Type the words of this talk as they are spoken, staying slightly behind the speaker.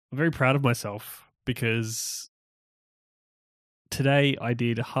very proud of myself because today I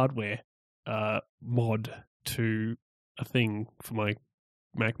did a hardware mod to a thing for my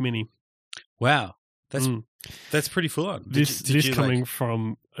Mac Mini. Wow. That's pretty full on. This coming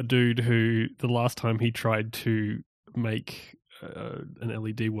from a dude who the last time he tried to make an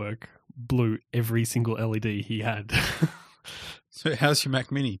LED work blew every single LED he had. So how's your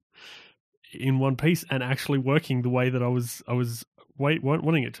Mac Mini? In one piece and actually working the way that I was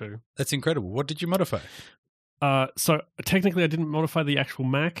wanting it to. That's incredible. What did you modify? So technically I didn't modify the actual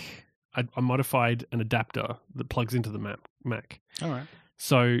Mac. I modified an adapter that plugs into the Mac. All right.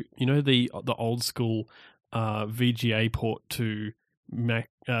 So, you know, the old school VGA port to Mac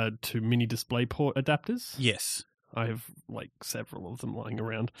to mini display port adapters? Yes. I have like several of them lying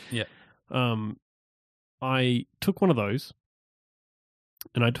around. Yeah. I took one of those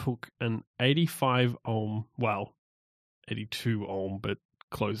and I took an 85 ohm, 82 ohm, but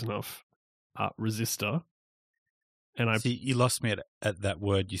close enough, resistor. And See, you lost me at that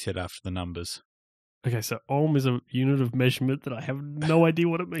word you said after the numbers. Okay, so ohm is a unit of measurement that I have no idea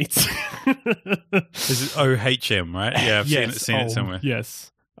what it means. This is OHM, right? Yeah, I've seen it somewhere.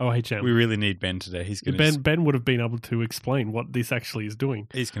 Yes, OHM. We really need Ben today. He's going Ben would have been able to explain what this actually is doing.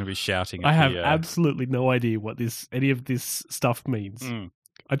 He's going to be shouting. I have absolutely no idea what any of this stuff means.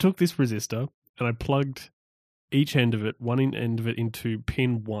 I took this resistor and I plugged each end of it, one end of it into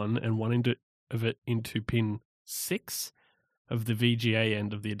pin 1 and one end of it into pin 6 of the VGA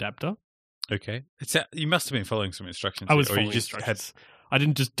end of the adapter. Okay. You must have been following some instructions. I was following instructions. I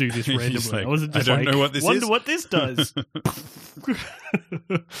didn't just do this randomly. I wasn't just I don't know what this wonder what this does.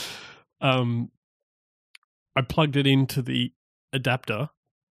 I plugged it into the adapter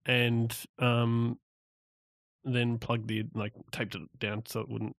and then taped it down so it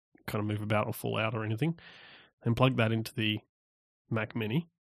wouldn't kind of move about or fall out or anything. And plugged that into the Mac Mini.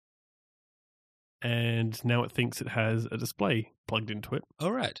 And now it thinks it has a display plugged into it.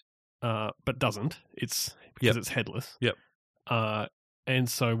 All right. But doesn't. It's because it's headless. Yep. And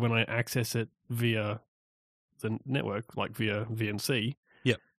so when I access it via the network, like via VNC,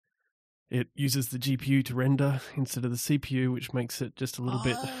 it uses the GPU to render instead of the CPU, which makes it just a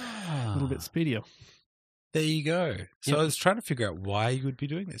little bit speedier. There you go. So I was trying to figure out why you would be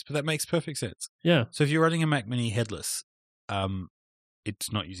doing this, but that makes perfect sense. Yeah. So if you're running a Mac Mini headless,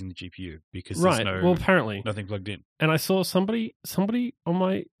 it's not using the GPU because right. there's apparently nothing plugged in. And I saw somebody on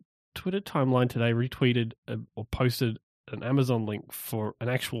my Twitter timeline today retweeted or posted an Amazon link for an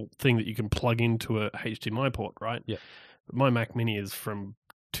actual thing that you can plug into a HDMI port, right? Yeah. But my Mac Mini is from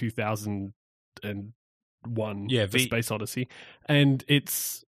 2001, The Space Odyssey, and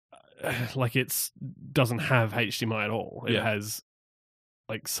it's doesn't have HDMI at all. It has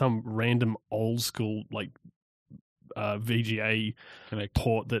like some random old school VGA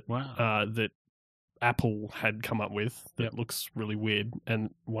port that that Apple had come up with that looks really weird,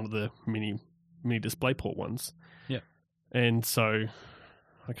 and one of the mini DisplayPort ones. Yeah. And so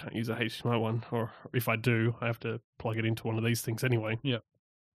I can't use a HDMI one, or if I do, I have to plug it into one of these things anyway. Yeah.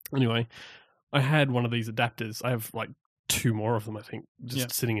 Anyway, I had one of these adapters. I have like 2 more of them, I think,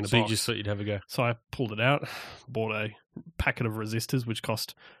 sitting in a box. So you just thought you'd have a go. So I pulled it out, bought a packet of resistors, which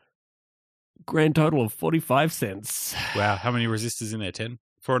cost grand total of 45 cents. Wow. How many resistors in there? 10?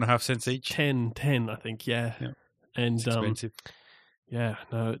 4.5 cents each? 10, I think, yeah. And it's expensive.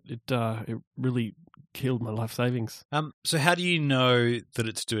 It really killed my life savings. So how do you know that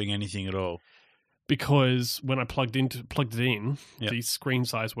it's doing anything at all? Because when I plugged it in, the screen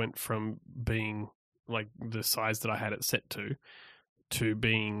size went from being like the size that I had it set to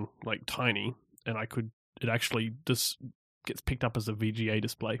being like tiny, and it actually just gets picked up as a VGA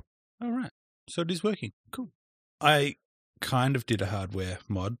display. All right. So it is working. Cool. I kind of did a hardware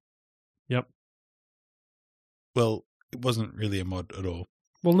mod. Yep. Well, it wasn't really a mod at all.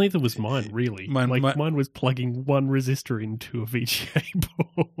 Well, neither was mine, really. Mine was plugging one resistor into a VGA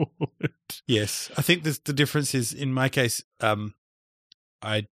board. Yes. I think the difference is, in my case,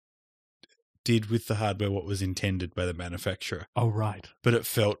 I did with the hardware what was intended by the manufacturer. Oh, right. But it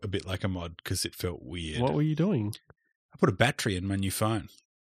felt a bit like a mod because it felt weird. What were you doing? I put a battery in my new phone.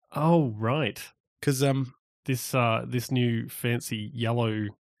 Oh, right. Because this new fancy yellow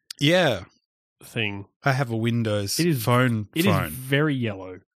thing. I have a Windows phone. It is very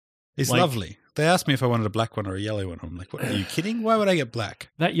yellow. It's lovely. They asked me if I wanted a black one or a yellow one. I'm like, what, are you kidding? Why would I get black?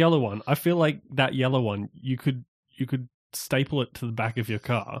 That yellow one, I feel like that yellow one, you could staple it to the back of your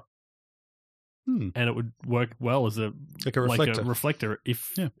car. And it would work well as a reflector.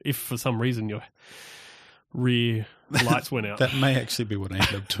 If for some reason rear lights went out. That may actually be what I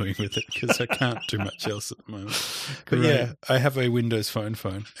end up doing with it because I can't do much else at the moment. But Great. yeah, I have a Windows Phone,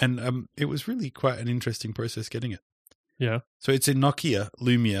 and it was really quite an interesting process getting it. Yeah. So it's a Nokia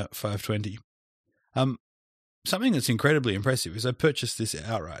Lumia 520. Something that's incredibly impressive is I purchased this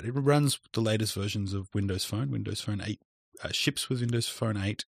outright. It runs the latest versions of Windows Phone. Windows Phone 8 ships with Windows Phone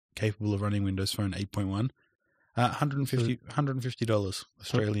 8, capable of running Windows Phone 8.1. $150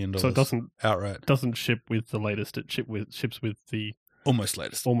 Australian dollars. So it doesn't outright. Doesn't ship with the latest. It ships with the almost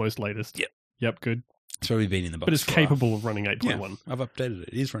latest. Yep. Yep. Good. It's probably been in the box. But it's capable of running 8.1. Yeah, I've updated it.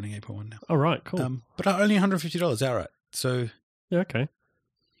 It is running 8.1 now. Oh right, cool. But only $150 outright. So yeah, okay.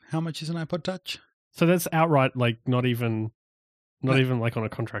 How much is an iPod Touch? So that's outright, like not even like on a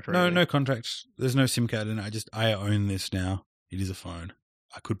contract or anything. No contract. There's no SIM card in it. I own this now. It is a phone.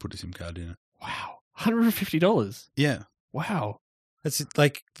 I could put a SIM card in it. Wow. $150. Yeah. Wow. That's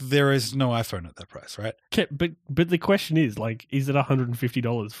like there is no iPhone at that price, right? Okay, but the question is, like, is it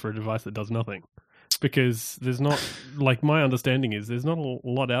 $150 for a device that does nothing? Because there's not, like, my understanding is there's not a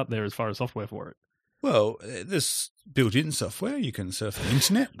lot out there as far as software for it. Well, there's built-in software. You can surf the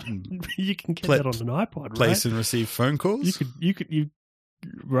internet. You can get that on an iPod, right? Place and receive phone calls. You could,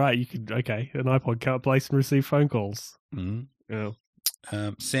 okay. An iPod can't place and receive phone calls. Mm. Yeah.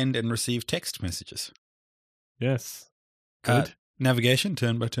 Send and receive text messages. Yes. Good. Navigation,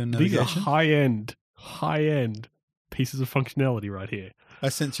 turn-by-turn navigation. These are high-end pieces of functionality right here. I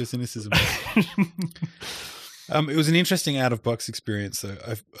sense your cynicism. It was an interesting out-of-box experience, though.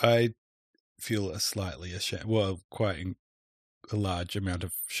 I feel quite a large amount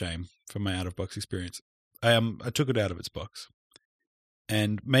of shame for my out-of-box experience. I took it out of its box.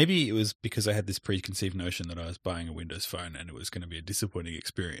 And maybe it was because I had this preconceived notion that I was buying a Windows Phone and it was going to be a disappointing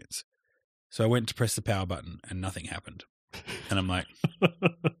experience. So I went to press the power button and nothing happened. And I'm like,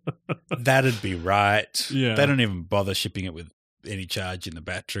 that'd be right. Yeah. They don't even bother shipping it with any charge in the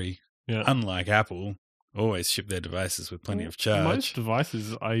battery. Yeah. Unlike Apple, always ship their devices with plenty of charge. Most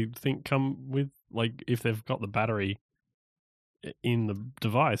devices, I think, come with, like, if they've got the battery in the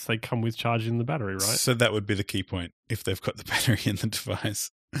device, they come with charge in the battery, right? So that would be the key point, if they've got the battery in the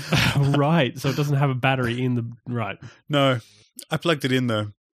device. Right. So it doesn't have a battery in the... Right. No. I plugged it in,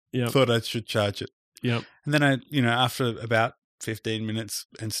 though. Yeah. Thought I should charge it. Yep. And then after about 15 minutes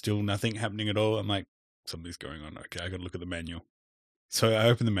and still nothing happening at all, I'm like, something's going on. Okay, I got to look at the manual. So I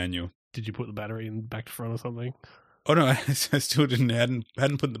opened the manual. Did you put the battery in back to front or something? Oh no, I still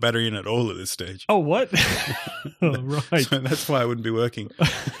hadn't put the battery in at all at this stage. Oh, what? Oh, right. So that's why it wouldn't be working.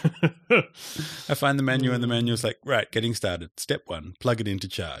 I find the manual and the manual's like, right, getting started. Step 1, plug it into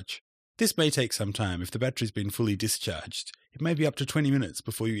charge. This may take some time. If the battery's been fully discharged, it may be up to 20 minutes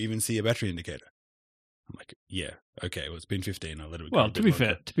before you even see a battery indicator. I'm like, yeah, okay, well, it's been 15. I'll let it go. Well, to be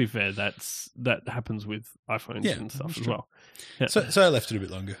fair, that happens with iPhones and stuff as well. Yeah. So I left it a bit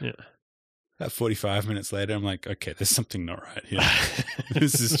longer. Yeah. About 45 minutes later, I'm like, okay, there's something not right here.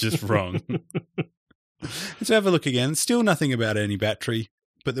 This is just wrong. So I have a look again. Still nothing about any battery,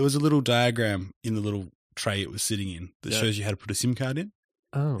 but there was a little diagram in the little tray it was sitting in that shows you how to put a SIM card in.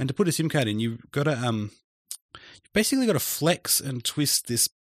 Oh. And to put a SIM card in, you've got to you've basically got to flex and twist this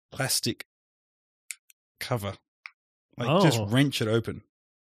plastic cover, just wrench it open.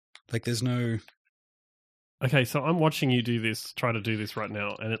 Like there's no. Okay, so I'm watching you try to do this right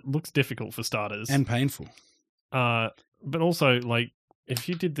now, and it looks difficult for starters. And painful. But also, like, if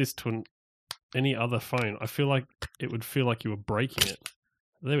you did this to any other phone, I feel like it would feel like you were breaking it.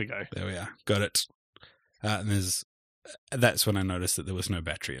 There we go. There we are. Got it. And that's when I noticed that there was no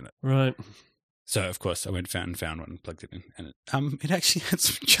battery in it. Right. So, of course, I went and found one and plugged it in. And it actually had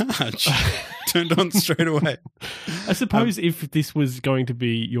some charge. Turned on straight away. I suppose if this was going to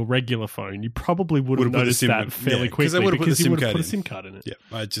be your regular phone, you probably would have noticed that fairly quickly because you would have put a SIM card in it. Yeah,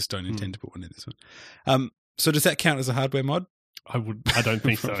 I just don't intend to put one in this one. So does that count as a hardware mod? I don't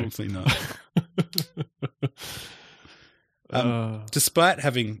think so. Probably not. Despite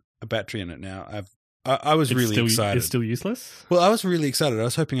having a battery in it now, I was really excited. It's still useless? Well, I was really excited. I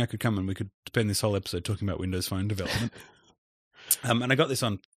was hoping I could come and we could spend this whole episode talking about Windows Phone development. And I got this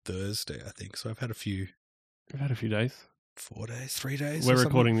on Thursday, I think. So I've had a few. We've had a few days. 4 days, 3 days. We're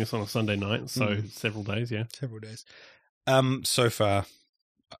recording this on a Sunday night, so several days, yeah. Several days. So far,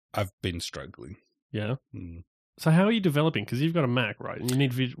 I've been struggling. Yeah. So how are you developing? Because you've got a Mac, right? And you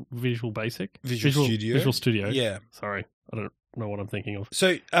need Visual Basic? Visual Studio. Visual Studio. Yeah. Sorry, I don't know what I'm thinking of.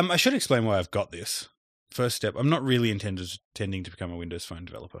 So I should explain why I've got this. First step, I'm not really intending to become a Windows Phone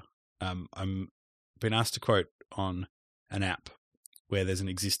developer. I'm been asked to quote on an app where there's an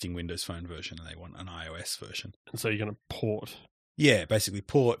existing Windows Phone version and they want an iOS version. And so you're going to port. Yeah, basically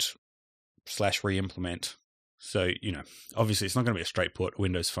port /re-implement So, obviously it's not going to be a straight port.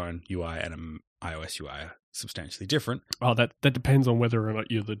 Windows Phone UI and an iOS UI are substantially different. Oh, that depends on whether or not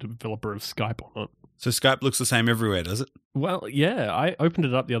you're the developer of Skype or not. So Skype looks the same everywhere, does it? Well, yeah, I opened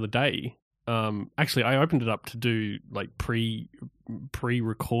it up the other day. Actually, I opened it up to do like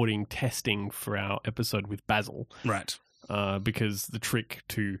pre-recording testing for our episode with Basil. Right. Because the trick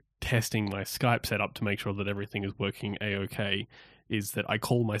to testing my Skype setup to make sure that everything is working A-OK is that I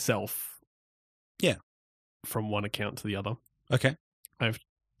call myself from one account to the other. Okay. I have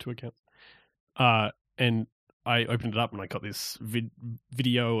 2 accounts. And I opened it up and I got this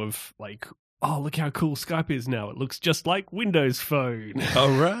video of like, oh, look how cool Skype is now. It looks just like Windows Phone.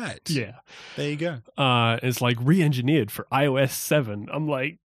 Oh, right. Yeah. There you go. It's like re-engineered for iOS 7. I'm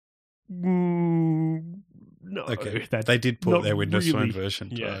like, no. Okay. They did port their Windows Phone version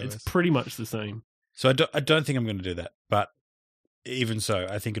to Yeah, iOS. it's pretty much the same. So I don't think I'm going to do that. But even so,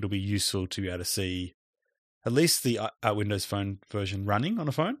 I think it'll be useful to be able to see at least the Windows Phone version running on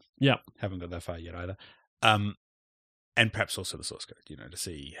a phone. Yeah. Haven't got that far yet either. And perhaps also the source code, to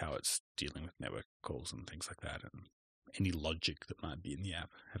see how it's dealing with network calls and things like that, and any logic that might be in the app,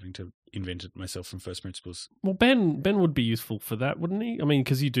 having to invent it myself from first principles. Well, Ben would be useful for that, wouldn't he? I mean,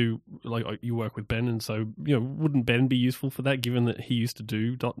 because you work with Ben, and so, wouldn't Ben be useful for that, given that he used to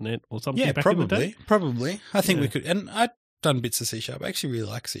do .NET or something back in the day? Probably. I think we could, and I've done bits of C#. I actually really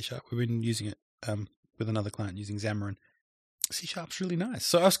like C#. We've been using it with another client using Xamarin. C#'s really nice.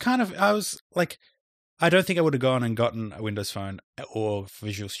 So I was like, I don't think I would have gone and gotten a Windows Phone or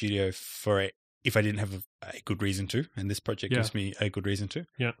Visual Studio for it if I didn't have a good reason to, and this project gives me a good reason to.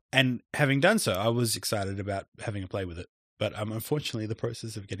 Yeah. And having done so, I was excited about having a play with it. But unfortunately, the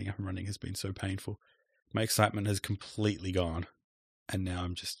process of getting up and running has been so painful. My excitement has completely gone, and now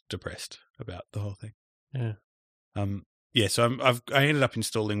I'm just depressed about the whole thing. Yeah. So I ended up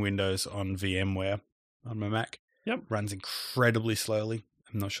installing Windows on VMware on my Mac. Yep. Runs incredibly slowly.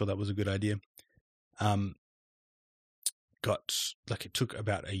 I'm not sure that was a good idea. It took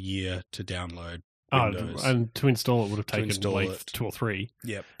about a year to download Windows. And to install it would have taken like 2 or 3.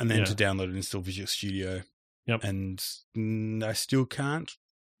 Yep. And then to download and install Visual Studio. Yep. And I still can't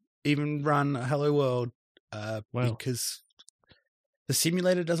even run Hello World because the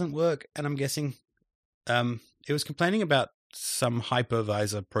simulator doesn't work, and I'm guessing it was complaining about some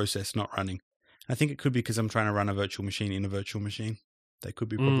hypervisor process not running. I think it could be because I'm trying to run a virtual machine in a virtual machine. That could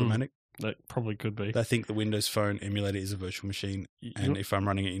be problematic. That probably could be. I think the Windows Phone emulator is a virtual machine, and if I'm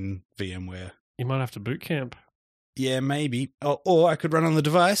running it in VMware... You might have to boot camp. Yeah, maybe. Or I could run on the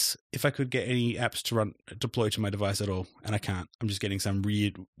device if I could get any apps to deploy to my device at all, and I can't. I'm just getting some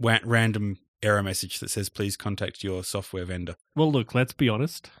weird, random error message that says, please contact your software vendor. Well, look, let's be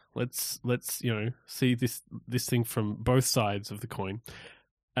honest. Let's see this thing from both sides of the coin.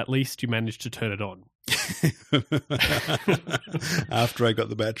 At least you managed to turn it on. After I got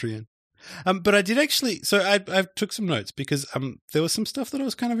the battery in. But I did actually, so I took some notes because there was some stuff that I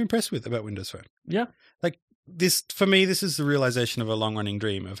was kind of impressed with about Windows Phone. Yeah. Like this, for me, this is the realization of a long-running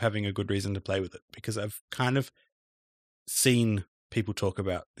dream of having a good reason to play with it, because I've kind of seen people talk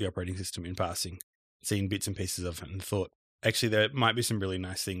about the operating system in passing, seen bits and pieces of it, and thought, actually, there might be some really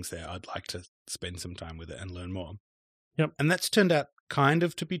nice things there. I'd like to spend some time with it and learn more. Yep. And that's turned out kind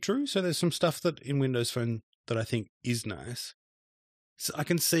of to be true. So there's some stuff that in Windows Phone that I think is nice. So I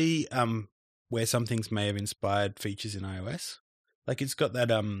can see where some things may have inspired features in iOS. Like it's got that,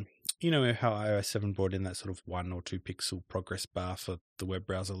 you know how iOS 7 brought in that sort of 1 or 2 pixel progress bar for the web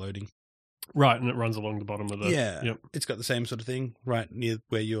browser loading? Right, and it runs along the bottom of the... Yeah, yep. It's got the same sort of thing right near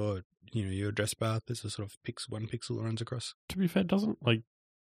where your address bar, there's a sort of 1 pixel that runs across. To be fair, doesn't like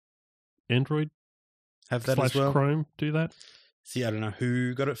Android have that as well? Chrome do that? See, I don't know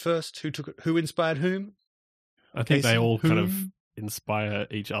who got it first, who took it, who inspired whom? I think they all kind of inspire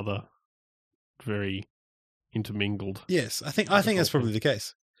each other, very intermingled. Yes, I think that's probably the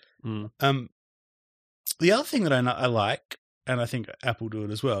case. Mm. The other thing that I like, and I think Apple do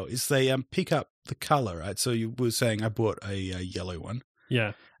it as well, is they pick up the color. Right, so you were saying I bought a yellow one.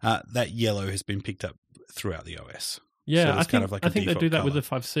 Yeah, that yellow has been picked up throughout the OS. Yeah, so I think they do that color with the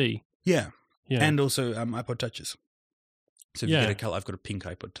 5C. Yeah, yeah, and also iPod Touches. So if you get a color, I've got a pink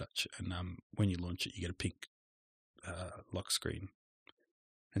iPod Touch, and when you launch it, you get a pink lock screen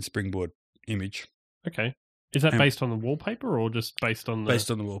and springboard image. Okay. Is that based on the wallpaper or just based on the...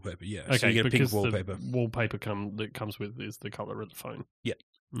 Based on the wallpaper, yeah. Okay, so you get a pink wallpaper. The wallpaper that comes with is the color of the phone. Yeah.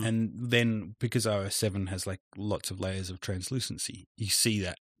 Mm. And then because iOS 7 has like lots of layers of translucency, you see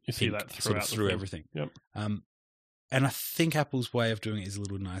that. You see that through everything. Yep. And I think Apple's way of doing it is a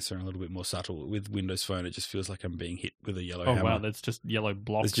little nicer and a little bit more subtle. With Windows Phone, it just feels like I'm being hit with a yellow hammer. Oh wow, that's just yellow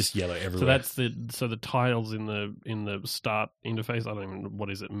blocks. It's just yellow everywhere. So the tiles in the start interface. I don't even know, what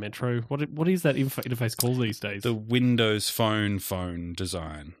is it, Metro? What is that interface called these days? The Windows Phone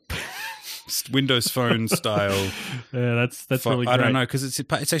design. Windows Phone style. Yeah, that's really great. I don't know, because it's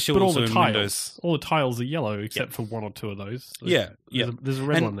actually but also all the in tiles, Windows. all the tiles are yellow except for one or two of those. So Yeah. There's a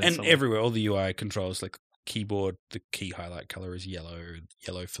red one there and somewhere. everywhere, all the UI controls, like keyboard, the key highlight color is yellow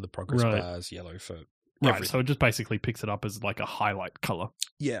for the progress bars, yellow for everything. So it just basically picks it up as like a highlight color.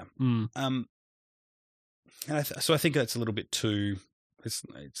 Yeah. Mm. And so I think that's a little bit too.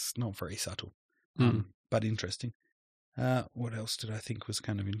 It's not very subtle, but interesting. What else did I think was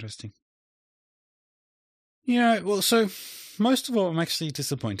kind of interesting? Well, so most of all, I'm actually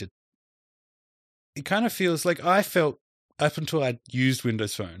disappointed. It kind of feels like I felt up until I used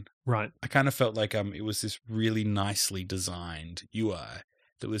Windows Phone. Right. I kind of felt like it was this really nicely designed UI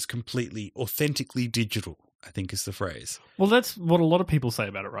that was completely authentically digital, I think is the phrase. Well, that's what a lot of people say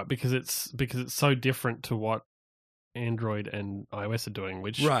about it, right? Because it's so different to what Android and iOS are doing,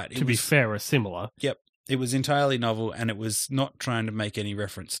 which, to be fair, are similar. Yep. It was entirely novel, and it was not trying to make any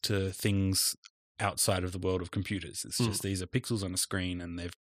reference to things outside of the world of computers. It's just these are pixels on a screen, and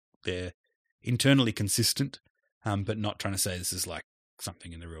they're internally consistent, but not trying to say this is like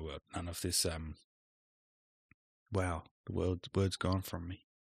something in the real world. None of this. Wow, the word's gone from me.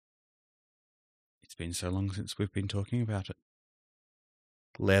 It's been so long since we've been talking about it.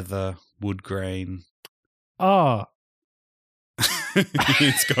 Leather, wood grain. Oh.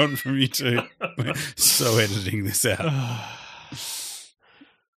 It's gone from you too. So editing this out.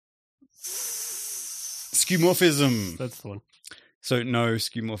 Skeuomorphism. That's the one. So no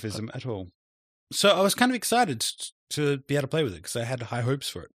skeuomorphism at all. So I was kind of excited to be able to play with it because I had high hopes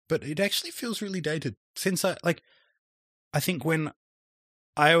for it. But it actually feels really dated. Since I think when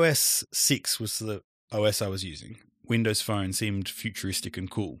iOS 6 was the OS I was using, Windows Phone seemed futuristic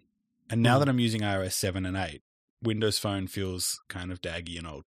and cool. And now that I'm using iOS 7 and 8, Windows Phone feels kind of daggy and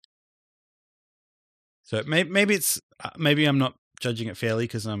old. So maybe I'm not judging it fairly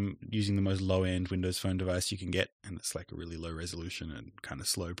because I'm using the most low-end Windows Phone device you can get, and it's like a really low resolution and kind of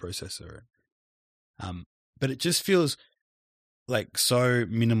slow processor. But it just feels like so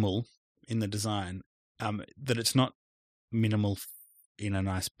minimal in the design that it's not minimal in a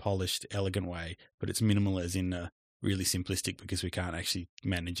nice, polished, elegant way, but it's minimal as in really simplistic because we can't actually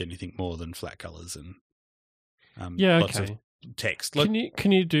manage anything more than flat colors and lots of text.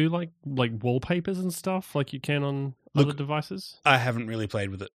 Can you do like wallpapers and stuff like you can on other devices? I haven't really played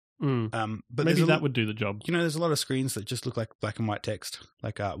with it. But maybe that would do the job. There's a lot of screens that just look like black and white text,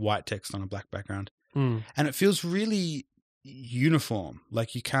 like white text on a black background. And it feels really uniform.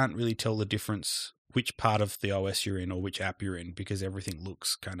 Like you can't really tell the difference which part of the OS you're in or which app you're in because everything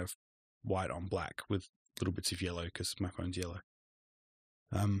looks kind of white on black with little bits of yellow because my phone's yellow.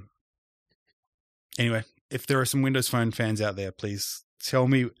 Anyway, if there are some Windows Phone fans out there, please tell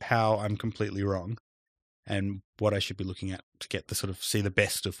me how I'm completely wrong and what I should be looking at to get the sort of see the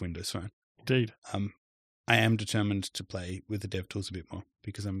best of Windows Phone. Indeed. I am determined to play with the DevTools a bit more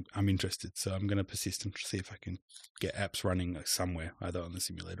because I'm interested. So I'm going to persist and see if I can get apps running somewhere, either on the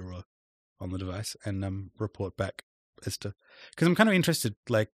simulator or on the device, and report back as to because I'm kind of interested,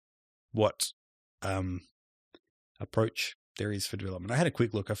 like what approach there is for development. I had a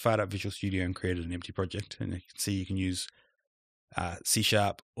quick look. I fired up Visual Studio and created an empty project, and you can see you can use C#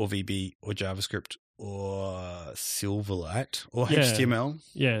 or VB or JavaScript or Silverlight or HTML.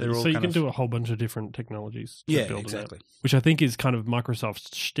 Yeah, so you can do a whole bunch of different technologies to build exactly. it out, which I think is kind of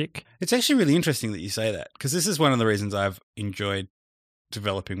Microsoft's shtick. It's actually really interesting that you say that because this is one of the reasons I've enjoyed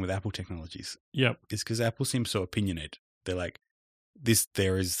developing with Apple technologies. Yep. Is because Apple seems so opinionated. They're like,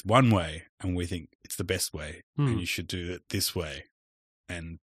 there is one way and we think it's the best way and you should do it this way.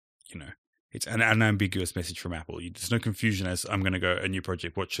 And, it's an unambiguous message from Apple. There's no confusion as I'm going to go a new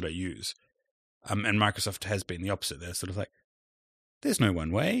project. What should I use? And Microsoft has been the opposite. They're sort of like, there's no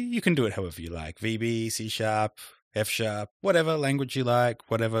one way. You can do it however you like. VB, C#, F#, whatever language you like,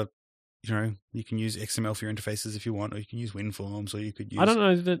 whatever, you can use XML for your interfaces if you want, or you can use WinForms, or you could use... I don't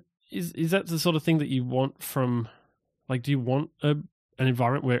know, is that the sort of thing that you want from... Like, do you want an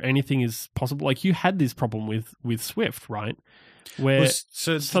environment where anything is possible? Like, you had this problem with Swift, right? Where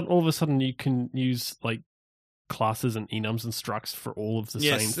all of a sudden you can use, like, classes and enums and structs for all of the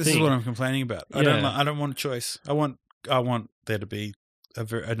same thing. Yes, this is what I'm complaining about. Yeah. I don't want a choice. I want there to be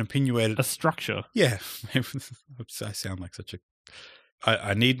an opinionated... A structure. Yeah. I sound like such a...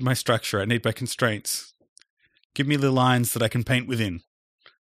 I need my structure. I need my constraints. Give me the lines that I can paint within.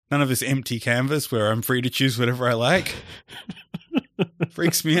 None of this empty canvas where I'm free to choose whatever I like.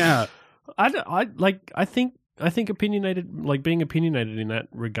 Freaks me out. I think opinionated, like being opinionated in that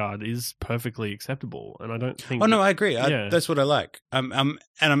regard, is perfectly acceptable, and I don't think. Oh no, I agree. That's what I like. And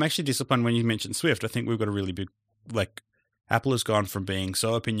I'm actually disappointed when you mentioned Swift. I think we've got a really big, like, Apple has gone from being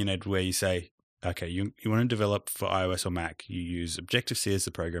so opinionated where you say, okay, you want to develop for iOS or Mac, you use Objective-C as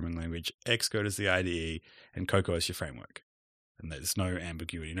the programming language, Xcode as the IDE, and Cocoa as your framework, and there's no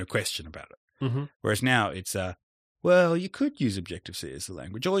ambiguity, no question about it. Mm-hmm. Whereas now it's well, you could use Objective-C as the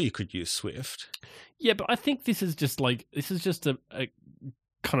language, or you could use Swift. Yeah, but I think this is just a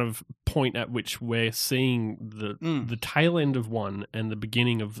kind of point at which we're seeing the tail end of one and the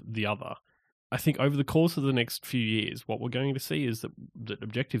beginning of the other. I think over the course of the next few years, what we're going to see is that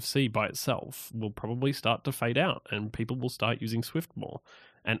Objective-C by itself will probably start to fade out, and people will start using Swift more,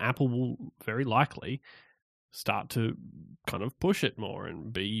 and Apple will very likely start to kind of push it more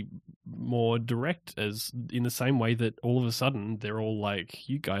and be more direct, as in the same way that all of a sudden they're all like,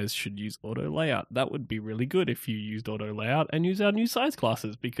 you guys should use auto layout. That would be really good if you used auto layout and use our new size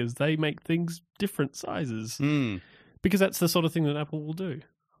classes because they make things different sizes. Because that's the sort of thing that Apple will do.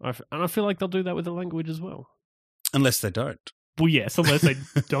 And I feel like they'll do that with the language as well. Unless they don't. Well, yes, unless they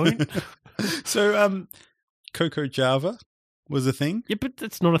don't. So, Cocoa Java was a thing. Yeah, but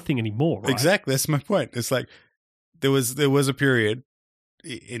that's not a thing anymore, right? Exactly. That's my point. It's like there was a period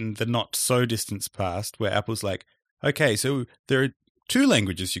in the not so distant past where Apple's like, okay, so there are 2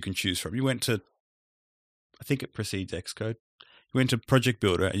 languages you can choose from. You went to, I think it precedes Xcode. You went to Project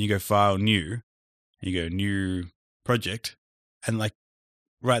Builder and you go File New, and you go New Project, and like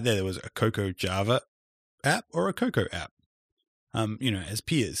right there was a Cocoa Java app or a Cocoa app, as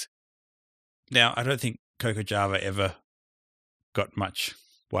peers. Now, I don't think Cocoa Java ever got much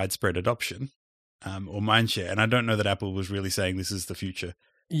widespread adoption or mindshare, and I don't know that Apple was really saying this is the future.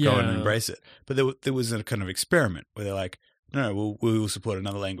 Go and embrace it. But there was a kind of experiment where they're like, no, we'll support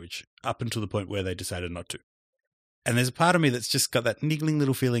another language, up until the point where they decided not to. And there's a part of me that's just got that niggling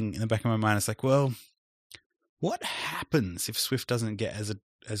little feeling in the back of my mind. It's like, well, what happens if Swift doesn't get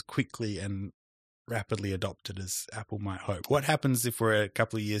as quickly and rapidly adopted as Apple might hope? What happens if we're a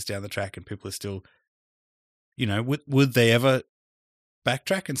couple of years down the track and people are still, would they ever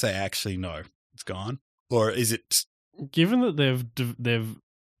backtrack and say, actually, no, it's gone? Or is it... Given that they've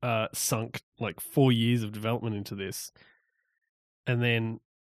sunk like 4 years of development into this, and then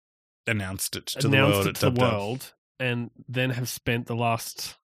announced it to the world, and then have spent the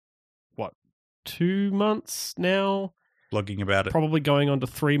last 2 months now blogging about it, probably going on to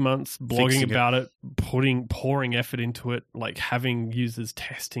 3 months blogging about it, pouring effort into it, like having users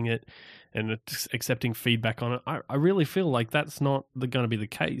testing it and accepting feedback on it. I really feel like that's not going to be the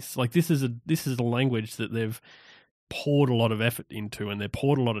case. Like this is a language that they've poured a lot of effort into, and they've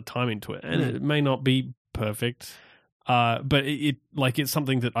poured a lot of time into it, and it may not be perfect, but it's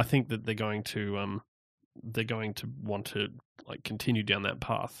something that I think that they're going to want to like continue down that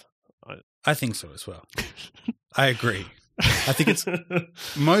path. I think so as well. I agree. I think it's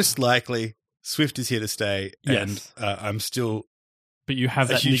most likely Swift is here to stay, and I'm still. But you have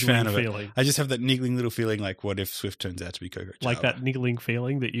that niggling feeling. I just have that niggling little feeling, like, what if Swift turns out to be Cocoa Java? Like that niggling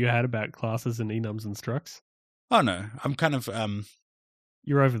feeling that you had about classes and enums and structs. Oh no, I'm kind of.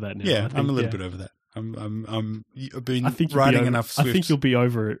 You're over that now. Yeah, I'm a little bit over that. I've been writing enough Swift. I think you'll be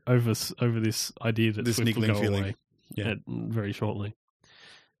over it, over this idea that this Swift niggling will go feeling. Away Yeah, very shortly.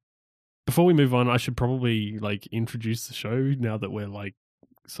 Before we move on, I should probably introduce the show now that we're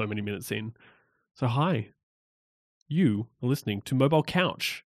so many minutes in. So hi, you are listening to Mobile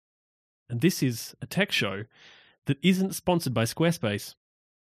Couch, and this is a tech show that isn't sponsored by Squarespace.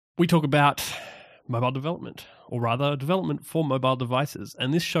 We talk about mobile development, or rather development for mobile devices,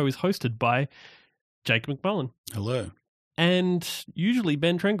 and this show is hosted by Jake McMullen. Hello. And usually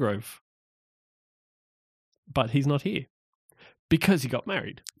Ben Trengrove. But he's not here. Because he got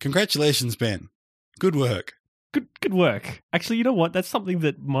married. Congratulations, Ben. Good work. Good work. Actually, you know what? That's something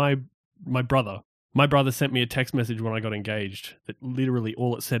that my brother sent me a text message when I got engaged that literally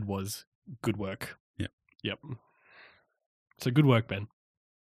all it said was, good work. Yep. So good work, Ben.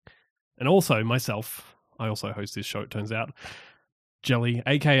 And also myself, I also host this show, it turns out. Jelly,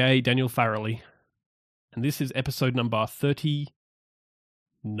 a.k.a. Daniel Farrelly. And this is episode number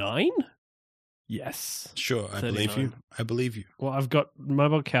 39? Yes. Sure, I believe you. Well, I've got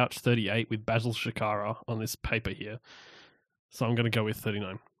Mobile Couch 38 with Basil Shakara on this paper here. So I'm going to go with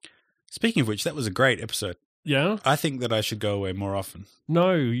 39. Speaking of which, that was a great episode. Yeah? I think that I should go away more often.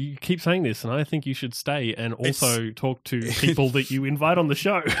 No, you keep saying this, and I think you should stay and also talk to people that you invite on the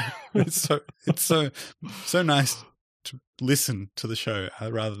show. It's so nice to listen to the show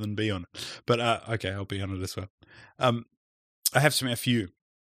rather than be on it. But okay, I'll be on it as well. I have some FU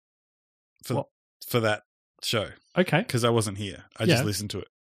for that show. Okay. Because I wasn't here. I just listened to it.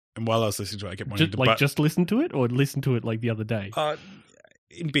 And while I was listening to it, I kept wanting just listen to it, or listen to it like the other day?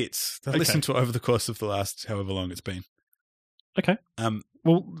 In bits. I listened to it over the course of the last however long it's been. Okay.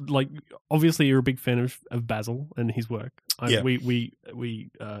 Well, like, obviously you're a big fan of Basil and his work. We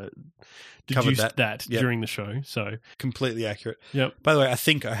deduced that during the show. So completely accurate. Yep. By the way, I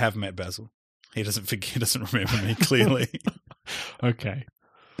think I have met Basil. He doesn't remember me clearly. Okay.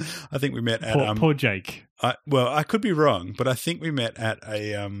 I think we met at poor Jake. I could be wrong, but I think we met at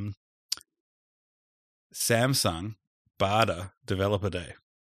a Samsung BARDA Developer Day.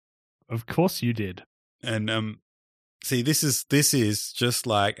 Of course you did. And see, this is just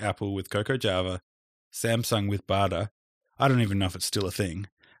like Apple with Cocoa Java, Samsung with BARDA. I don't even know if it's still a thing.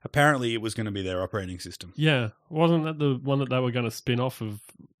 Apparently, it was going to be their operating system. Yeah, wasn't that the one that they were going to spin off of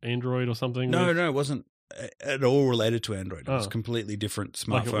Android or something? No, it wasn't at all related to Android. It was a completely different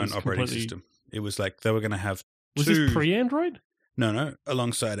smartphone operating system. It was like they were going to have Was this pre-Android? No,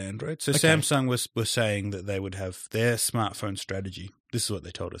 alongside Android. So Samsung was saying that they would have their smartphone strategy. This is what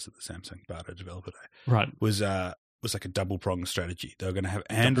they told us at the Samsung BARDA Developer Day. Right. Was like a double-pronged strategy. They were going to have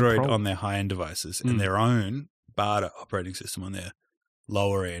Android on their high-end devices and their own BARDA operating system on their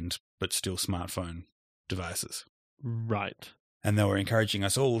lower-end but still smartphone devices. Right. And they were encouraging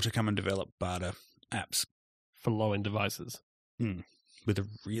us all to come and develop BARDA apps. For low-end devices. With a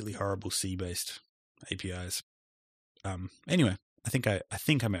really horrible C-based APIs. Anyway, I think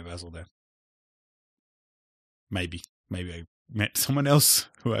I met Basil there. Maybe I met someone else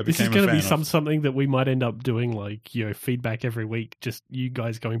who I became a fan of. This is going to be something that we might end up doing, like, feedback every week, just you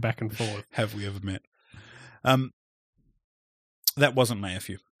guys going back and forth. Have we ever met? That wasn't my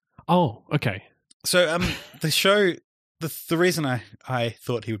FU. Oh, okay. So the show, the reason I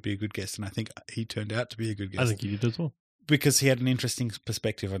thought he would be a good guest, and I think he turned out to be a good guest. I think he did as well. Because he had an interesting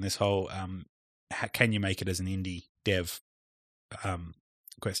perspective on this whole how can you make it as an indie dev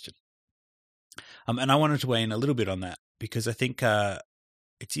question. And I wanted to weigh in a little bit on that because I think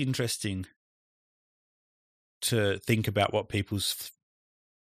it's interesting to think about what people's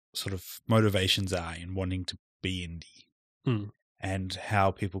sort of motivations are in wanting to be indie and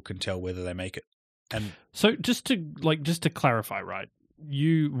how people can tell whether they make it. And so just to clarify, right?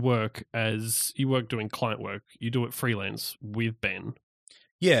 You work doing client work. You do it freelance with Ben.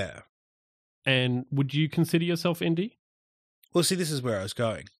 Yeah. And would you consider yourself indie? Well, see, this is where I was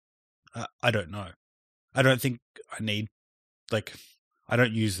going. I don't know. I don't think I need, I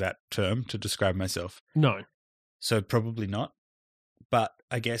don't use that term to describe myself. No. So probably not. But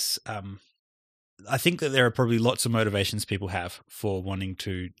I guess I think that there are probably lots of motivations people have for wanting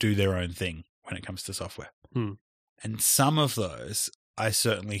to do their own thing when it comes to software. And some of those I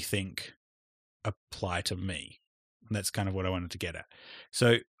certainly think apply to me. And that's kind of what I wanted to get at.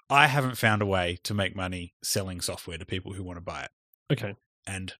 So I haven't found a way to make money selling software to people who want to buy it. Okay.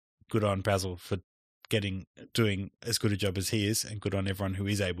 And good on Basil for doing as good a job as he is, and good on everyone who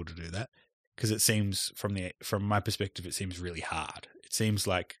is able to do that. Because it seems, from my perspective, it seems really hard. It seems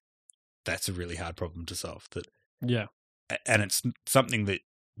like that's a really hard problem to solve. Yeah. And it's something that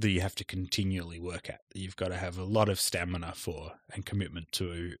you have to continually work at. You've got to have a lot of stamina for and commitment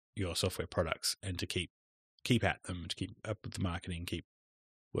to your software products, and to keep at them, to keep up with the marketing, keep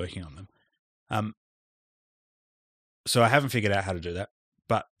working on them. So I haven't figured out how to do that,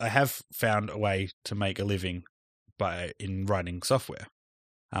 but I have found a way to make a living in writing software.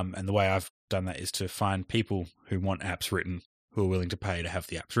 And the way I've done that is to find people who want apps written, who are willing to pay to have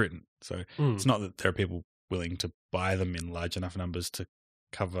the apps written. So it's not that there are people willing to buy them in large enough numbers to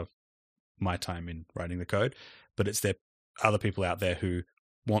cover my time in writing the code, but it's there other people out there who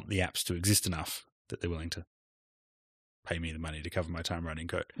want the apps to exist enough that they're willing to pay me the money to cover my time writing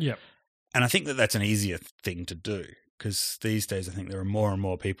code. Yeah. And I think that that's an easier thing to do, because these days I think there are more and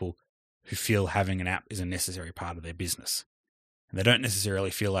more people who feel having an app is a necessary part of their business. And they don't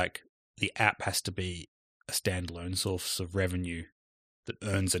necessarily feel like the app has to be a standalone source of revenue that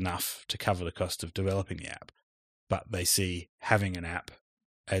earns enough to cover the cost of developing the app, but they see having an app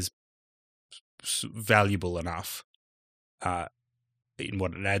as valuable enough in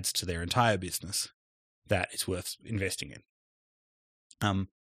what it adds to their entire business that it's worth investing in.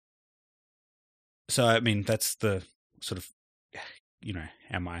 So, I mean, that's the sort of,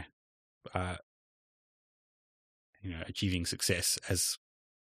 am I, achieving success as,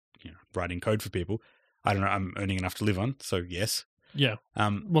 writing code for people? I don't know. I'm earning enough to live on, so yes. Yeah.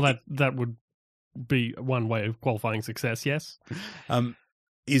 Well, that would be one way of qualifying success. Yes. Am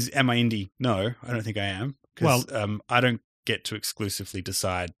I indie? No, I don't think I am. Because I don't get to exclusively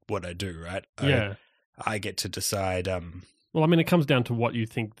decide what I do, right? Yeah. I get to decide. Well, I mean, it comes down to what you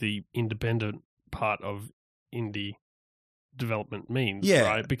think the independent part of indie development means, Yeah.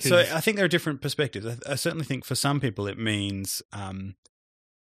 right? Because So I think there are different perspectives. I certainly think for some people it means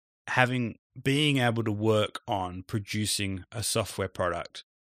being able to work on producing a software product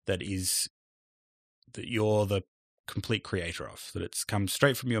that you're the complete creator of, that it's come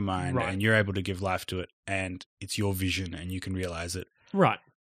straight from your mind Right. and you're able to give life to it, and it's your vision and you can realize it. Right.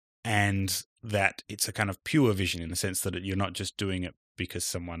 And that it's a kind of pure vision in the sense that you're not just doing it because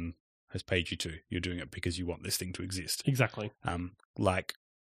someone has paid you to. You're doing it because you want this thing to exist. Exactly. And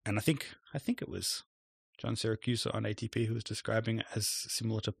I think it was John Syracuse on ATP who was describing it as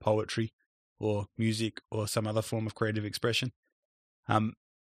similar to poetry or music or some other form of creative expression. And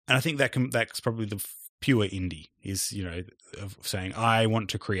I think that's probably the pure indie is, of saying, I want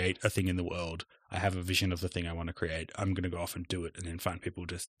to create a thing in the world. I have a vision of the thing I want to create. I'm going to go off and do it and then find people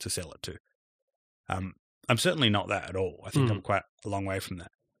to sell it to. I'm certainly not that at all. I think I'm quite a long way from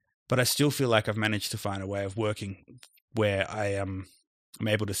that. But I still feel like I've managed to find a way of working where I'm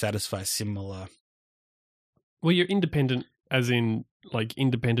able to satisfy similar. Well, you're independent, as in like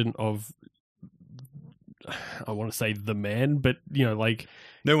independent of, I want to say the man, but like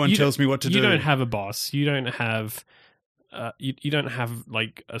no one tells me what to do. You don't have a boss. You don't have, you don't have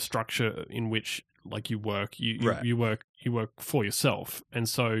like a structure in which like you work. You work for yourself, and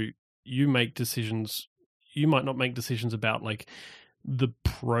so you make decisions. You might not make decisions about like the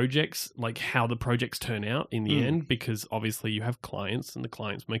projects, like how the projects turn out in the end, because obviously you have clients and the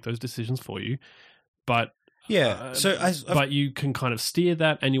clients make those decisions for you. But but you can kind of steer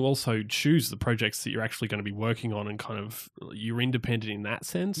that, and you also choose the projects that you're actually going to be working on, and kind of you're independent in that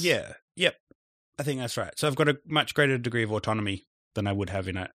sense. Yeah. Yep. I think that's right. So I've got a much greater degree of autonomy than I would have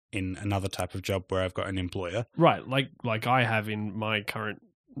in another type of job where I've got an employer. Right. Like I have in my current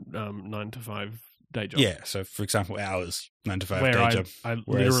 9 to 5 day job. Yeah. So for example, hours 9 to 5 where day job. I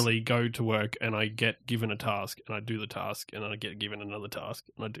literally go to work and I get given a task and I do the task and I get given another task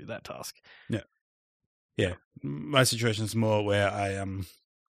and I do that task. Yeah. Yeah. My situation is more where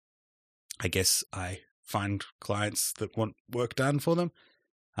I guess I find clients that want work done for them.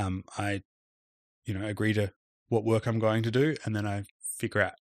 I agree to what work I'm going to do, and then I figure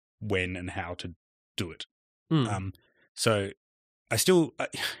out when and how to do it. So I still,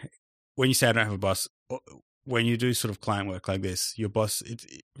 when you say I don't have a boss, when you do sort of client work like this, your boss,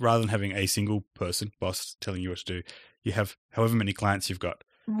 rather than having a single person boss telling you what to do, you have however many clients you've got,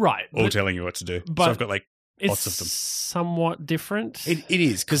 right, all telling you what to do. So I've got like lots of them. It's somewhat different. It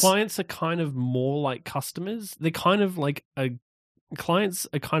is, because clients are kind of more like customers. They're kind of like clients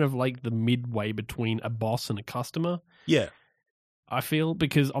are kind of like the midway between a boss and a customer. Yeah. I feel,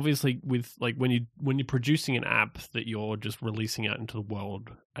 because obviously with like when you're producing an app that you're just releasing out into the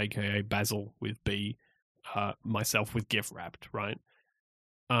world, aka Basil with B, myself with GIF wrapped, right?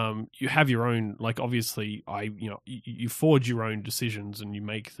 You have your own, like, obviously you forge your own decisions and you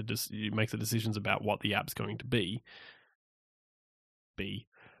make the decisions about what the app's going to be.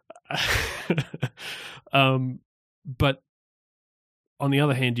 But on the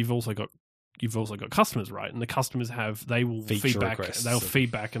other hand, you've also got customers, right? And the customers they will feedback. They'll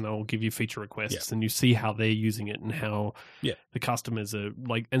feedback and they'll give you feature requests, and you see how they're using it and how the customers are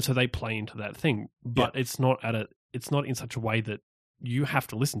like, and so they play into that thing. But it's not in such a way that you have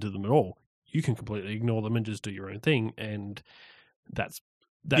to listen to them at all. You can completely ignore them and just do your own thing, and that's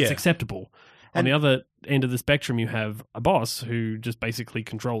acceptable. On the other end of the spectrum, you have a boss who just basically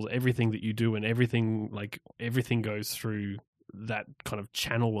controls everything that you do, and everything goes through that kind of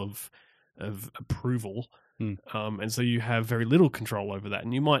channel of approval, and so you have very little control over that.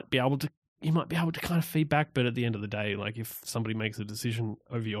 And you might be able to kind of feedback, but at the end of the day, like if somebody makes a decision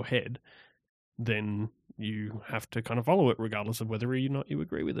over your head, then you have to kind of follow it, regardless of whether or not you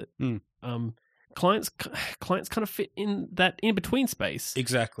agree with it. Clients kind of fit in that in between space.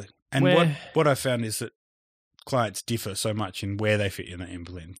 Exactly. And what I found is that clients differ so much in where they fit in that in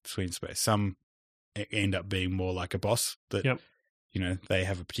between space. Some end up being more like a boss that they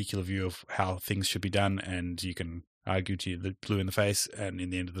have a particular view of how things should be done, and you can argue to the blue in the face, and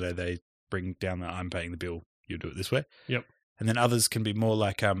in the end of the day they bring down the I'm paying the bill, you do it this way. Yep. And then others can be more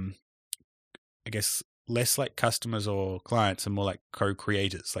like I guess less like customers or clients and more like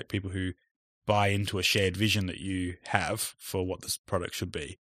co-creators, like people who buy into a shared vision that you have for what this product should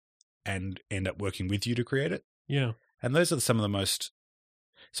be and end up working with you to create it. Yeah. And those are some of the most...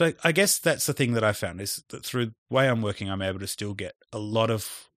 So I guess that's the thing that I found, is that through the way I'm working, I'm able to still get a lot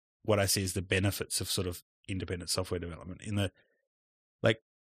of what I see as the benefits of sort of independent software development in the, like,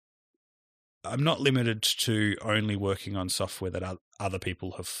 I'm not limited to only working on software that other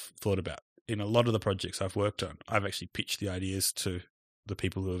people have thought about. In a lot of the projects I've worked on, I've actually pitched the ideas to the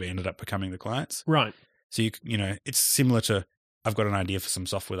people who have ended up becoming the clients. Right. So, you know, it's similar to, I've got an idea for some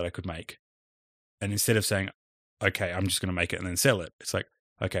software that I could make. And instead of saying, okay, I'm just going to make it and then sell it, it's like,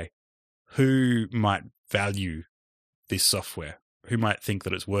 okay, who might value this software? Who might think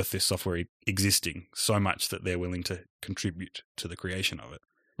that it's worth this software existing so much that they're willing to contribute to the creation of it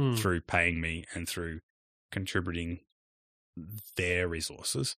through paying me and through contributing their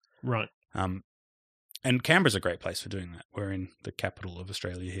resources? Right. And Canberra's a great place for doing that. We're in the capital of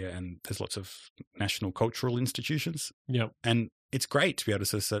Australia here, and there's lots of national cultural institutions. Yep. And it's great to be able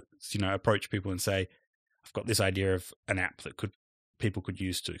to, you know, approach people and say, I've got this idea of an app that people could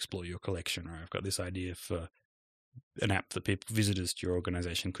use to explore your collection, or I've got this idea for an app that visitors to your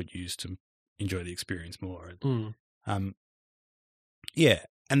organization could use to enjoy the experience more. Yeah.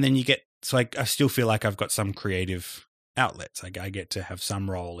 And then so I still feel like I've got some creative outlets. I get to have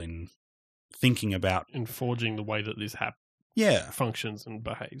some role in thinking about in forging the way that this app functions and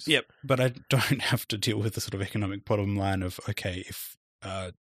behaves. Yep. But I don't have to deal with the sort of economic bottom line of, okay, if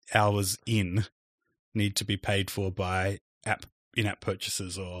hours need to be paid for by in-app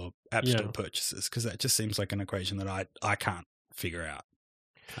purchases or app store purchases, because that just seems like an equation that I can't figure out.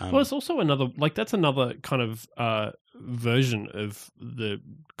 Well, it's also that's another kind of version of the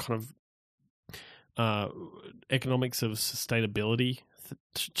kind of economics of sustainability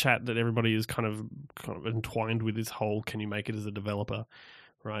chat that everybody is kind of entwined with. This whole, can you make it as a developer,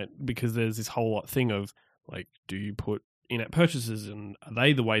 right? Because there's this whole thing of like, do you put in-app purchases, and are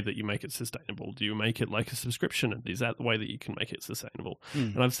they the way that you make it sustainable? Do you make it like a subscription, and is that the way that you can make it sustainable?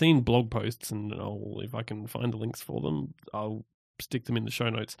 And I've seen blog posts, and if I can find the links for them, I'll stick them in the show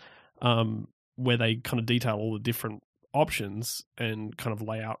notes, where they kind of detail all the different options and kind of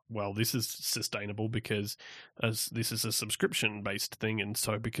lay out, well, this is sustainable because as this is a subscription-based thing, and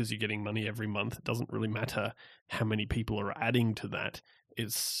so because you're getting money every month, it doesn't really matter how many people are adding to that.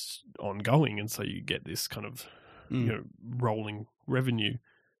 It's ongoing, and so you get this kind of you know, rolling revenue.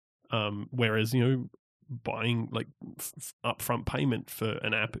 Whereas, you know, buying like upfront payment for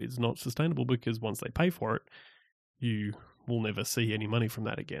an app is not sustainable, because once they pay for it, you will never see any money from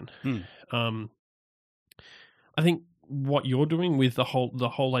that again. I think what you're doing with the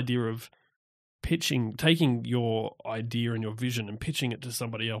whole idea of pitching, taking your idea and your vision and pitching it to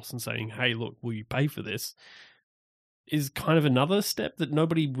somebody else and saying, hey, look, will you pay for this, is kind of another step that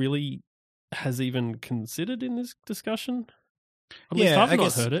nobody really has even considered in this discussion. At least I've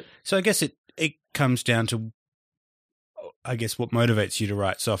not heard it. So I guess it comes down to, I guess, what motivates you to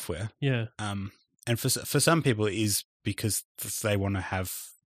write software. Yeah. And for some people it is because they want to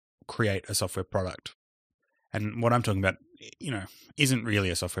create a software product. And what I'm talking about, you know, isn't really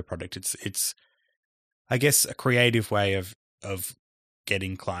a software product. It's I guess a creative way of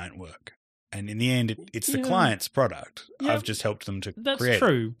getting client work. And in the end, it's the client's product. Yeah, I've just helped them to create. That's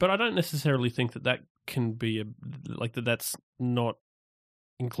true, but I don't necessarily think that can be that's not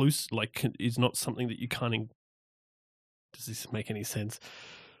inclusive. Like, is not something that you can't. Does this make any sense?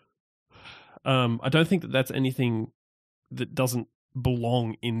 I don't think that that's anything that doesn't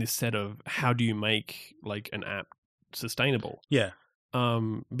belong in this set of how do you make like an app sustainable? Yeah.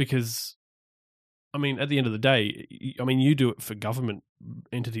 Because, I mean, at the end of the day, I mean, you do it for government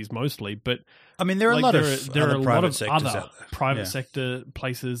entities mostly, but I mean, there are a lot of other private sector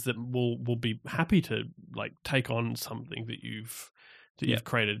places that will be happy to like take on something that you've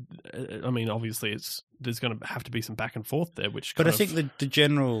created. I mean, obviously, there's going to have to be some back and forth there, but I think the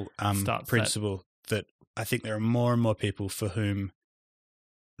general principle that I think there are more and more people for whom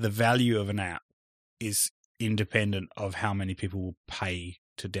the value of an app is independent of how many people will pay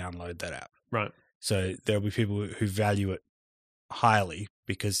to download that app. Right. So there'll be people who value it highly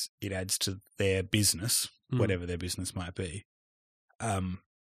because it adds to their business, whatever their business might be,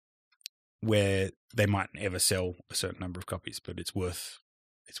 where they might never sell a certain number of copies, but it's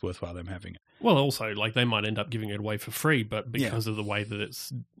worthwhile them having it. Well, also, like, they might end up giving it away for free, but because of the way that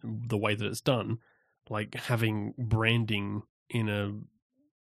it's done, like having branding in an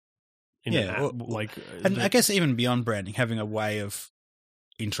app, I guess even beyond branding, having a way of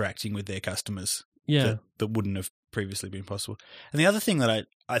interacting with their customers that wouldn't have previously been possible. And the other thing that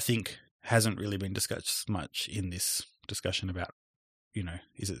I think hasn't really been discussed much in this discussion about, you know,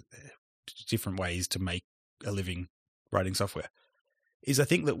 is it different ways to make a living writing software, is I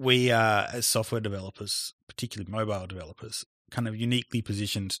think that we are, as software developers, particularly mobile developers, kind of uniquely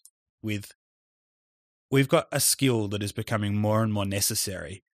positioned with, we've got a skill that is becoming more and more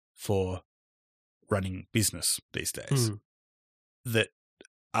necessary for running business these days that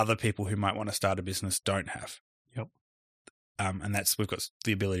other people who might want to start a business don't have. Yep. And that's, we've got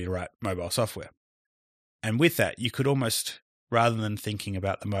the ability to write mobile software. And with that, you could almost, rather than thinking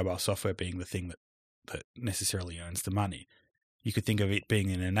about the mobile software being the thing that necessarily earns the money, you could think of it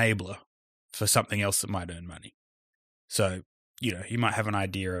being an enabler for something else that might earn money. So, you might have an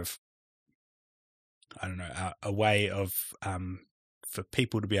idea of, I don't know, a way of, for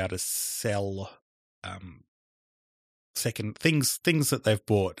people to be able to sell second things that they've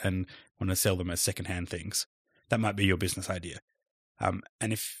bought and want to sell them as secondhand things. That might be your business idea. And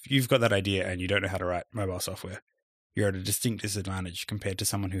if you've got that idea and you don't know how to write mobile software, you're at a distinct disadvantage compared to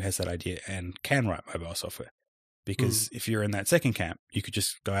someone who has that idea and can write mobile software. Because if you're in that second camp, you could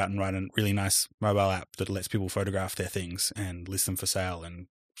just go out and write a really nice mobile app that lets people photograph their things and list them for sale and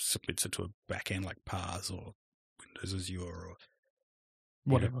submits it to a backend like Pars or Windows Azure or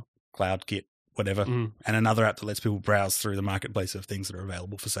whatever, CloudKit, whatever, and another app that lets people browse through the marketplace of things that are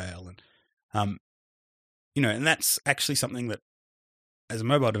available for sale. And, and that's actually something that, as a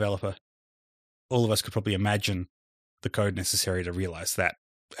mobile developer, all of us could probably imagine the code necessary to realize that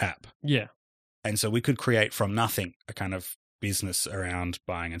app. Yeah. And so we could create from nothing a kind of business around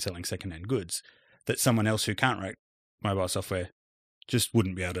buying and selling secondhand goods that someone else who can't write mobile software just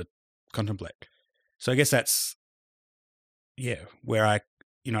wouldn't be able to contemplate. So I guess that's, where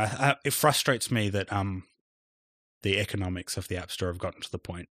it frustrates me that the economics of the App Store have gotten to the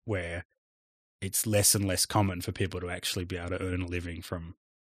point where it's less and less common for people to actually be able to earn a living from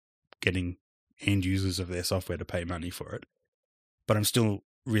getting end users of their software to pay money for it. But I'm still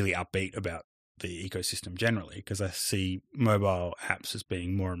really upbeat about the ecosystem generally because I see mobile apps as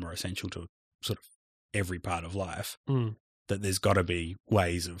being more and more essential to sort of every part of life, that there's got to be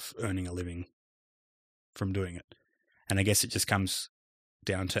ways of earning a living from doing it. And I guess it just comes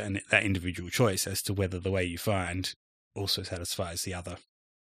down to that individual choice as to whether the way you find also satisfies the other,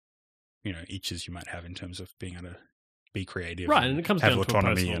 itches you might have in terms of being able to be creative, right? And it comes down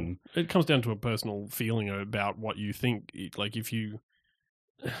autonomy it comes down to a personal feeling about what you think. Like if you,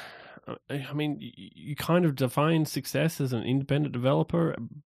 I mean, you kind of define success as an independent developer,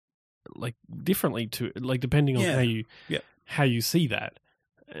 like differently to like depending on how you see that,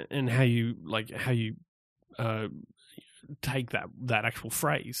 and how you take that actual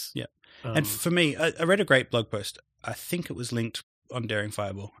phrase. Yeah. And for me, I read a great blog post. I think it was linked on Daring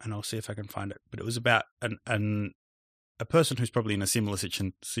Fireball, and I'll see if I can find it. But it was about a person who's probably in a similar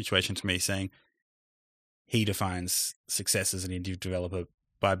situation to me, saying he defines success as an indie developer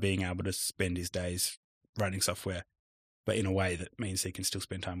by being able to spend his days writing software, but in a way that means he can still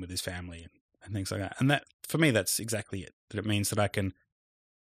spend time with his family and things like that. And that, for me, that's exactly it. That it means that I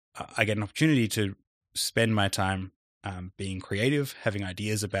get an opportunity to spend my time being creative, having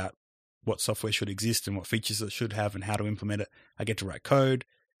ideas about what software should exist and what features it should have and how to implement it. I get to write code,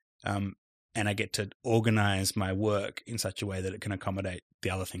 and I get to organize my work in such a way that it can accommodate the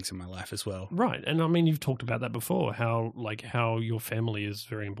other things in my life as well. Right. And I mean, you've talked about that before, how your family is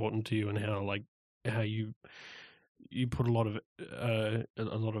very important to you and how you put a lot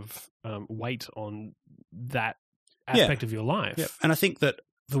of weight on that aspect of your life. Yeah. And I think that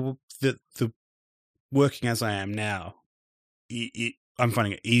the working as I am now, I'm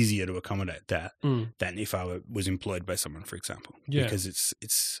finding it easier to accommodate that than if I was employed by someone, for example. Yeah. Because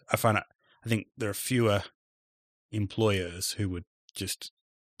I think there are fewer employers who would just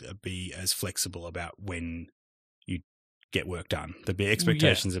be as flexible about when you get work done. There'd be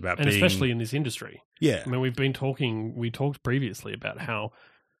expectations about and being... especially in this industry. Yeah. I mean, we talked previously about how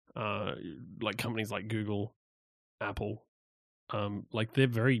like companies like Google, Apple, like they're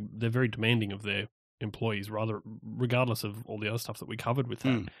very demanding of their employees, regardless of all the other stuff that we covered with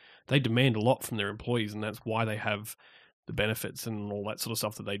that. They demand a lot from their employees, and that's why they have the benefits and all that sort of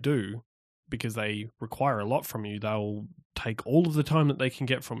stuff that they do, because they require a lot from you. They'll take all of the time that they can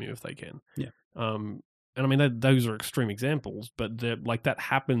get from you if they can. Yeah. And I mean, those are extreme examples, but like that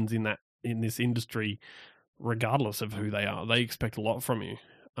happens in this industry, regardless of who they are. They expect a lot from you.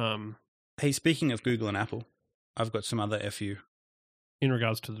 Hey, speaking of Google and Apple, I've got some other FU. In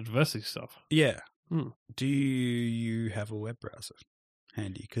regards to the diversity stuff. Yeah. Do you have a web browser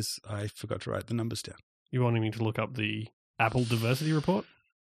handy? Because I forgot to write the numbers down. You wanting me to look up the Apple diversity report?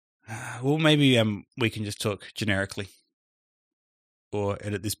 Well, maybe we can just talk generically, or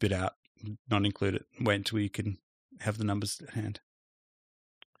edit this bit out, not include it, and wait until we can have the numbers at hand.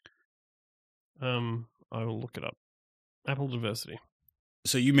 I will look it up. Apple diversity.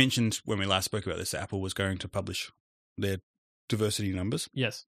 So you mentioned when we last spoke about this, Apple was going to publish their diversity numbers.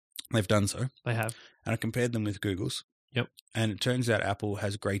 Yes. They've done so. They have. And I compared them with Google's. Yep. And it turns out Apple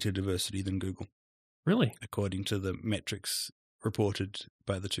has greater diversity than Google. Really? According to the metrics reported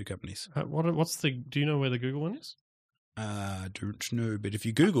by the two companies. Do you know where the Google one is? I don't know, but if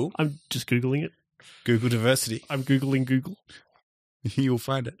you Google... I'm just Googling it. Google diversity. I'm Googling Google. You'll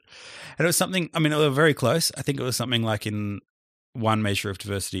find it. And it was something, I mean, they were very close. I think it was something like in one measure of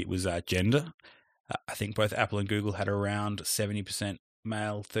diversity, it was gender. I think both Apple and Google had around 70%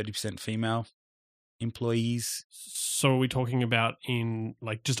 male, 30% female employees. So are we talking about in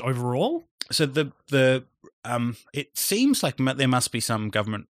like just overall? So it seems like there must be some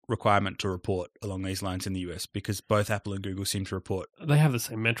government requirement to report along these lines in the US, because both Apple and Google seem to report. They have the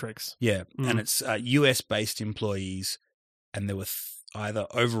same metrics. Yeah, and it's US-based employees, and there were either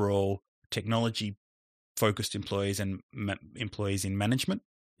overall technology-focused employees and employees in management.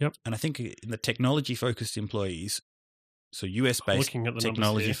 Yep. And I think in the technology-focused employees, so US-based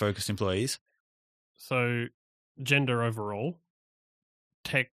technology-focused employees. So gender overall,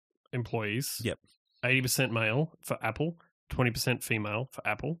 tech employees. Yep. 80% male for Apple, 20% female for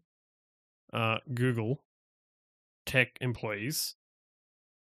Apple. Google, tech employees,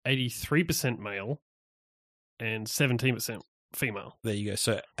 83% male and 17% female. There you go.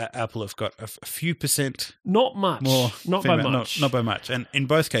 So Apple have got a few percent not much more, not female, by much, not by much, and in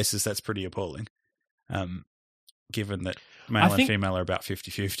both cases that's pretty appalling. Given that male and female are about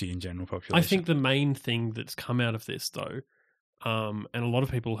 50-50 in general population. I think the main thing that's come out of this, though, and a lot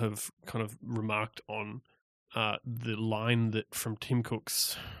of people have kind of remarked on the line that from Tim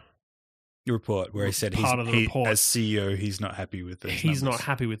Cook's report, where he said report, as CEO, he's not happy with these numbers. He's not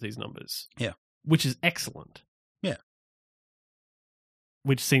happy with these numbers. Yeah. Which is excellent. Yeah.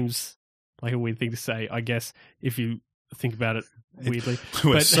 Which seems like a weird thing to say, I guess, if you think about it weirdly.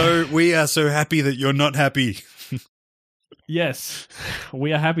 We are so happy that you're not happy. Yes.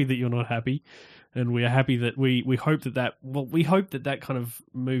 We are happy that you're not happy. And we are happy that we hope that kind of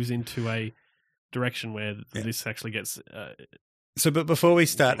moves into a direction where this actually gets. But before we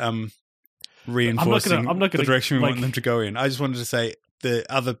start reinforcing I'm not gonna, the direction we want them to go in, I just wanted to say the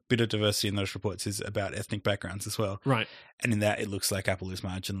other bit of diversity in those reports is about ethnic backgrounds as well. Right. And in that, it looks like Apple is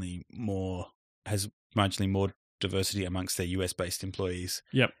marginally more diversity amongst their US-based employees.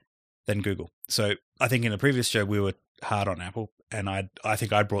 Yep. Than Google. So I think in a previous show we were hard on Apple, and I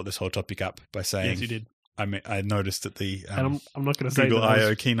think I brought this whole topic up by saying, yes, you did. I noticed at the and I'm not going to say Google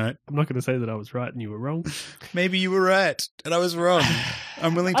I/O keynote. I'm not going to say that I was right and you were wrong. Maybe you were right and I was wrong.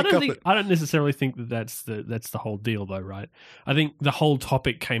 I'm willing to cop it. I don't necessarily think that that's the whole deal, though, right? I think the whole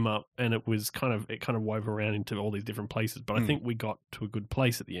topic came up and it kind of wove around into all these different places, but I think we got to a good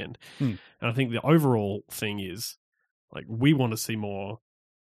place at the end. And I think the overall thing is, like, we want to see more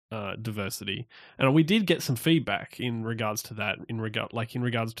diversity, and we did get some feedback in regards to that. In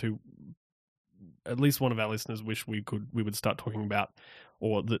regards to, at least one of our listeners wish we would start talking about,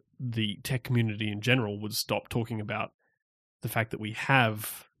 or that the tech community in general would stop talking about the fact that we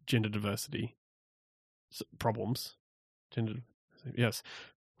have gender diversity problems.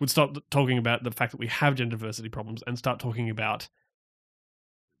 Would stop talking about the fact that we have gender diversity problems and start talking about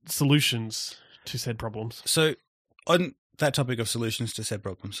solutions to said problems. So, on that topic of solutions to said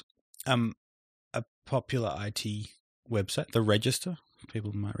problems, a popular IT website, The Register,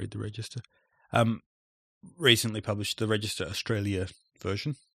 people might read The Register, recently published the Register Australia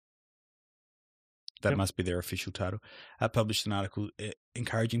version. That must be their official title. Published an article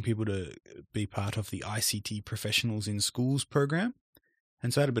encouraging people to be part of the ICT Professionals in Schools program.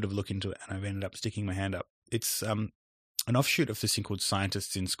 And so I had a bit of a look into it, and I've ended up sticking my hand up. It's an offshoot of this thing called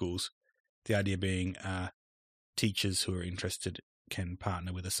Scientists in Schools. The idea being teachers who are interested can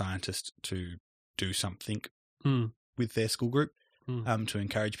partner with a scientist to do something with their school group to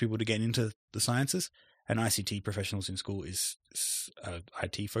encourage people to get into the sciences. And ICT Professionals in School is an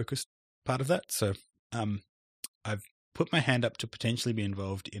IT-focused part of that. So I've put my hand up to potentially be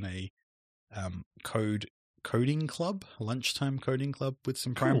involved in a coding club, a lunchtime coding club with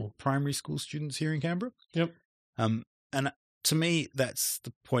some primary school students here in Canberra. Yep. And to me, that's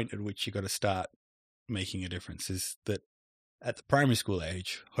the point at which you got to start making a difference, is that at the primary school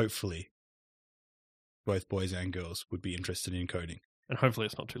age, hopefully both boys and girls would be interested in coding. And hopefully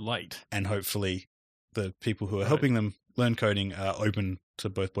it's not too late. And hopefully the people who are helping them learn coding are open to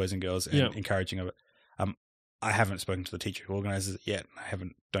both boys and girls and encouraging of it. I haven't spoken to the teacher who organises it yet. I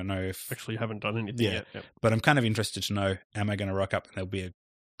don't know if... Actually, haven't done anything yet. Yep. But I'm kind of interested to know, am I going to rock up and there'll be a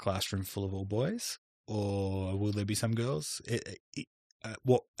classroom full of all boys? Or will there be some girls?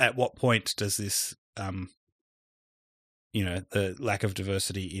 At what point does this, the lack of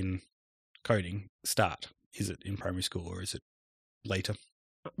diversity in coding start? Is it in primary school or is it later?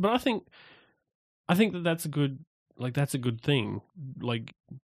 But I think that's a good thing. Like,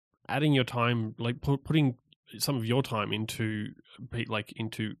 adding your time, like putting some of your time into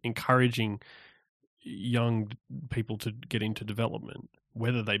encouraging young people to get into development,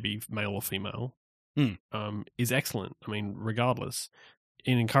 whether they be male or female, is excellent. I mean, regardless,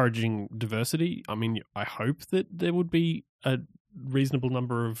 in encouraging diversity, I mean, I hope that there would be a reasonable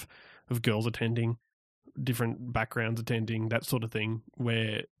number of girls attending, different backgrounds attending, that sort of thing,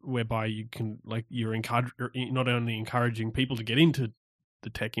 whereby you can, like, you're not only encouraging people to get into the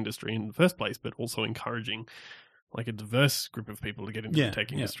tech industry in the first place, but also encouraging like a diverse group of people to get into the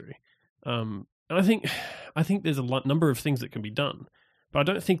tech industry. And I think there's a number of things that can be done, but I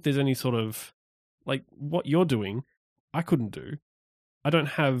don't think there's any sort of, like, what you're doing, I couldn't do. I don't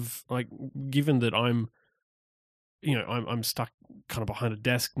have, like, given that I'm stuck kind of behind a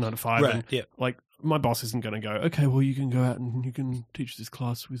desk 9 to 5, right, and like, my boss isn't going to go, okay, well, you can go out and you can teach this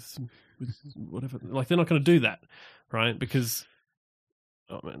class with whatever. Like, they're not going to do that, right? Because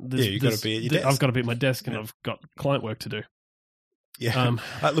you've got to be at your desk. I've got to be at my desk, and I've got client work to do. Yeah.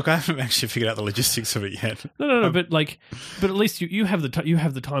 Look, I haven't actually figured out the logistics of it yet. No. But at least you have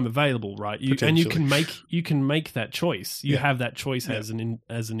the time available, right? And you can make that choice. You have that choice as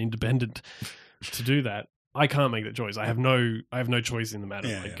an independent to do that. I can't make that choice. I have no choice in the matter.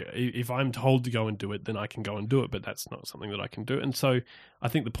 If I'm told to go and do it, then I can go and do it. But that's not something that I can do. And so I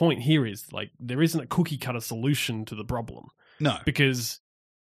think the point here is, like, there isn't a cookie cutter solution to the problem. No, because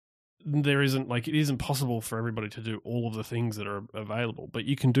there isn't, like, it isn't possible for everybody to do all of the things that are available. But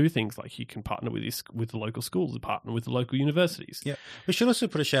you can do things like you can partner with the local schools, partner with the local universities. Yeah, we should also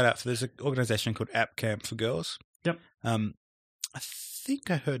put a shout out for, there's an organisation called App Camp for Girls. Yep. I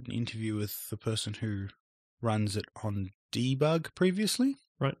think I heard an interview with the person who runs it on Debug previously.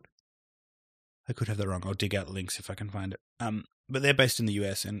 Right. I could have that wrong. I'll dig out the links if I can find it. But they're based in the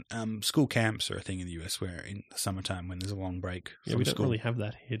US, and school camps are a thing in the US where in the summertime when there's a long break from we don't school. really have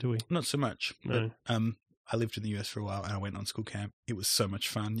that here, do we? Not so much. No. But, I lived in the US for a while and I went on school camp. It was so much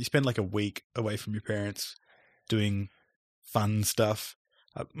fun. You spend like a week away from your parents doing fun stuff.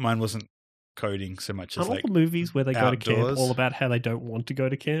 Mine wasn't coding so much as, like, all the movies where they go to camp all about how they don't want to go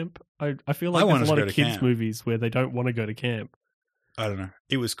to camp? I feel like there's a lot of kids' movies where they don't want to go to camp. I don't know.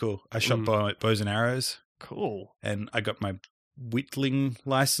 It was cool. I shot bows and arrows. Cool. And I got my whittling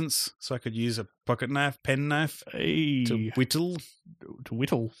license so I could use a pocket knife, pen knife to whittle. To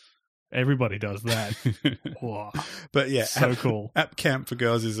whittle. Everybody does that. Wow. But yeah, so cool. App Camp for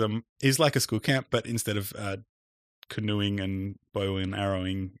Girls is like a school camp, but instead of canoeing and bow and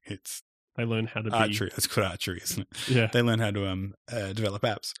arrowing, they learn how to archery. It's called archery, isn't it? Yeah. They learn how to develop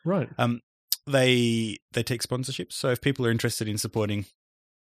apps. Right. They take sponsorships. So if people are interested in supporting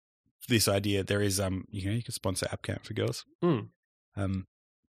this idea, there is you can sponsor App Camp for Girls.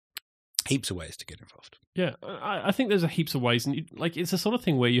 Heaps of ways to get involved. Yeah, I think there's heaps of ways, and like, it's the sort of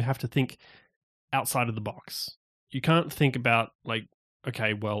thing where you have to think outside of the box. You can't think about, like,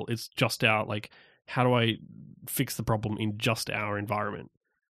 okay, well, it's just our, like, how do I fix the problem in just our environment?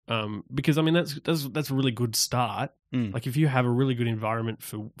 Because I mean that's a really good start. Like, if you have a really good environment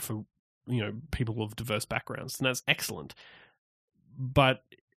for people of diverse backgrounds, then that's excellent. But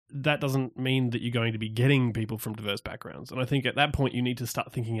that doesn't mean that you're going to be getting people from diverse backgrounds. And I think at that point you need to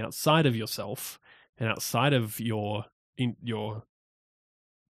start thinking outside of yourself and outside of your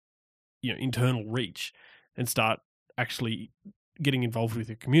internal reach, and start actually getting involved with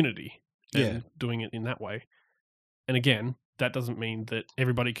your community and doing it in that way. And again, that doesn't mean that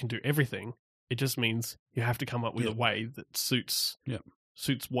everybody can do everything. It just means you have to come up with a way that suits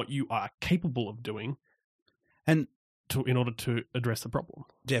what you are capable of doing, and in order to address the problem.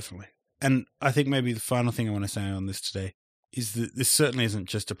 Definitely. And I think maybe the final thing I want to say on this today is that this certainly isn't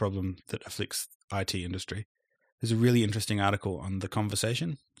just a problem that afflicts the IT industry. There's a really interesting article on The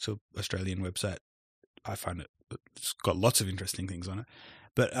Conversation. It's an Australian website. I find it's got lots of interesting things on it,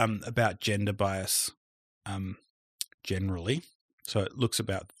 but about gender bias generally. So it looks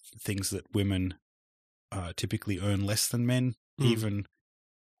about things that women typically earn less than men, even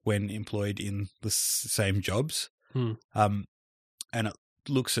when employed in the same jobs. And it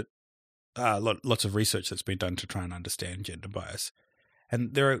looks at lots of research that's been done to try and understand gender bias.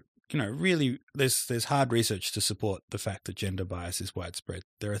 And there are, really, there's hard research to support the fact that gender bias is widespread.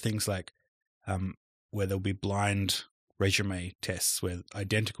 There are things like where there'll be blind resume tests where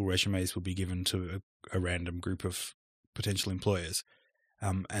identical resumes will be given to a random group of potential employers,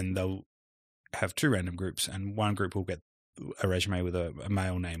 and they'll have two random groups, and one group will get a resume with a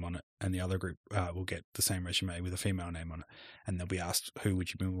male name on it, and the other group will get the same resume with a female name on it, and they'll be asked, who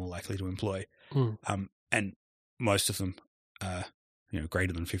would you be more likely to employ? And most of them,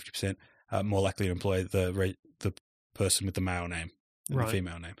 greater than 50%, more likely to employ the person with the male name than the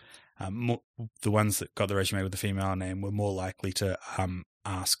female name. the ones that got the resume with the female name were more likely to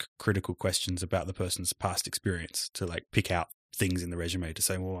ask critical questions about the person's past experience, to like pick out things in the resume to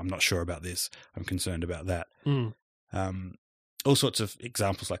say, well, I'm not sure about this, I'm concerned about that. All sorts of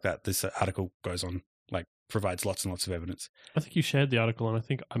examples like that. This article goes on, like provides lots and lots of evidence. I think you shared the article, and I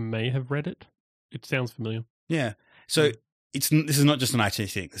think I may have read it. It sounds familiar. Yeah. So this is not just an IT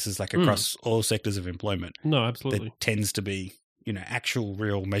thing. This is like across all sectors of employment. No, absolutely. There tends to be, actual,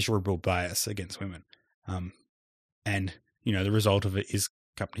 real, measurable bias against women. And, the result of it is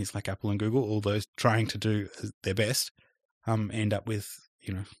companies like Apple and Google, all those trying to do their best, end up with,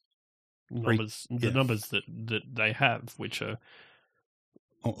 numbers that they have, which are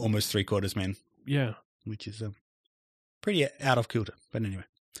almost 3/4 men. Yeah. Which is pretty out of kilter. But anyway.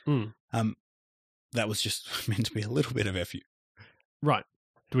 That was just meant to be a little bit of FU. Right.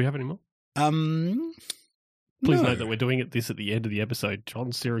 Do we have any more? Please note that we're doing this at the end of the episode.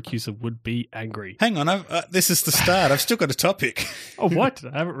 John Syracusa would be angry. Hang on, this is the start. I've still got a topic. Oh, what?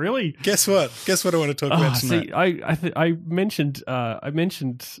 I haven't really. Guess what? Guess what I want to talk about tonight. See, I mentioned,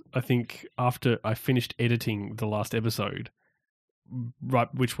 I think, after I finished editing the last episode,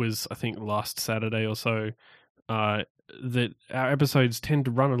 right, which was, I think, last Saturday or so, that our episodes tend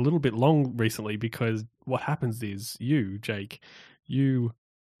to run a little bit long recently, because what happens is Jake, you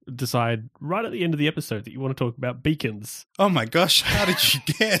decide right at the end of the episode that you want to talk about beacons. Oh my gosh, how did you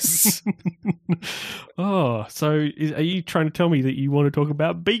guess? So are you trying to tell me that you want to talk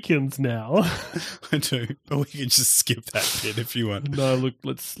about beacons now? I do, but we can just skip that bit if you want. No, look,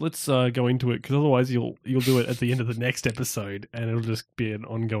 let's go into it, because otherwise you'll do it at the end of the next episode, and it'll just be an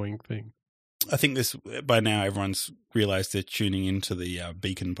ongoing thing. I think by now everyone's realised they're tuning into the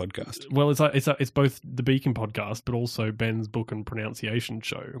Beacon podcast. Well, it's both the Beacon podcast, but also Ben's book and pronunciation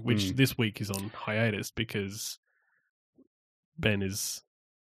show, which this week is on hiatus because Ben is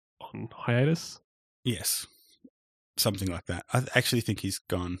on hiatus. Yes, something like that. I actually think he's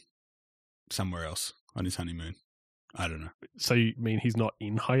gone somewhere else on his honeymoon. I don't know. So you mean he's not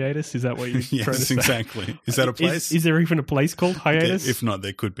in hiatus? Is that what you're trying to say? Yes, exactly. Is that a place? Is there even a place called hiatus? Okay, if not,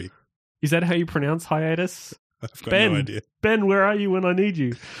 there could be. Is that how you pronounce hiatus? I've got no idea. Ben, where are you when I need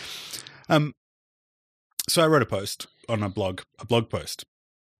you? So I wrote a post on a blog post.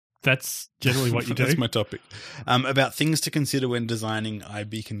 That's generally what you do? That's my topic. About things to consider when designing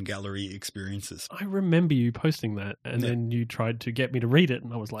iBeacon gallery experiences. I remember you posting that, and then you tried to get me to read it,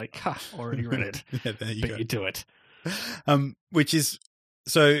 and I was like, already read it. Yeah, there you go. You do it. Which is,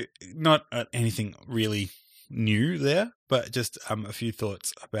 so not anything really new there, but just a few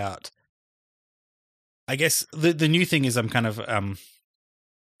thoughts about, I guess the new thing is I'm kind of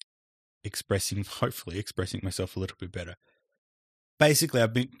hopefully expressing myself a little bit better. Basically,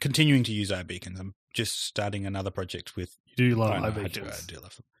 I've been continuing to use iBeacons. I'm just starting another project with... You do love iBeacons. I do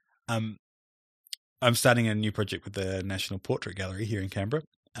love them. I'm starting a new project with the National Portrait Gallery here in Canberra,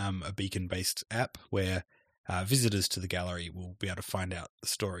 a beacon-based app where visitors to the gallery will be able to find out the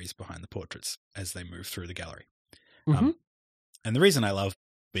stories behind the portraits as they move through the gallery. And the reason I love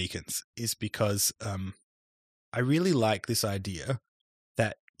beacons is because I really like this idea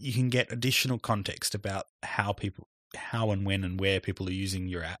that you can get additional context about how and when and where people are using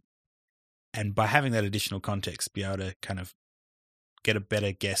your app. And by having that additional context, be able to kind of get a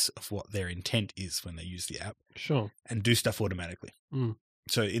better guess of what their intent is when they use the app. Sure. And do stuff automatically.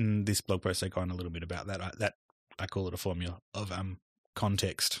 So in this blog post, I go on a little bit about that. That I call it a formula of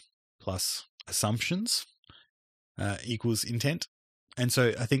context plus assumptions equals intent. And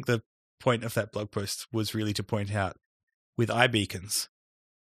so I think the point of that blog post was really to point out with iBeacons,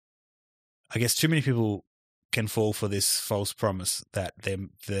 I guess too many people can fall for this false promise that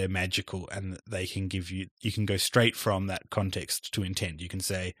they're magical and they can give you can go straight from that context to intent. You can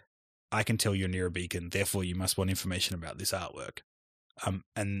say, I can tell you're near a beacon, therefore you must want information about this artwork.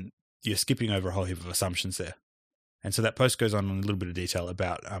 And you're skipping over a whole heap of assumptions there. And so that post goes on in a little bit of detail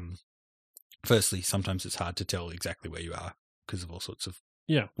about, firstly, sometimes it's hard to tell exactly where you are because of all sorts of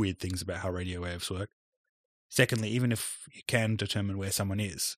weird things about how radio waves work. Secondly, even if you can determine where someone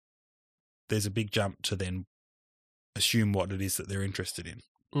is, there's a big jump to then assume what it is that they're interested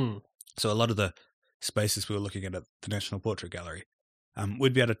in. So a lot of the spaces we were looking at the National Portrait Gallery,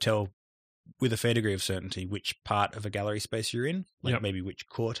 we'd be able to tell with a fair degree of certainty which part of a gallery space you're in, like maybe which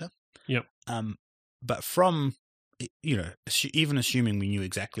quarter. But from, even assuming we knew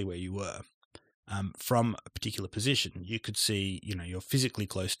exactly where you were, from a particular position, you could see, you're physically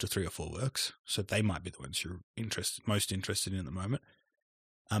close to 3 or 4 works, so they might be the ones you're most interested in at the moment.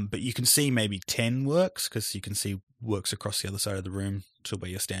 But you can see maybe 10 works because you can see works across the other side of the room to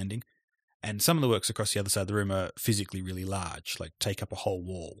where you're standing. And some of the works across the other side of the room are physically really large, like take up a whole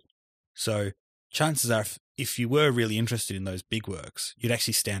wall. So chances are, if you were really interested in those big works, you'd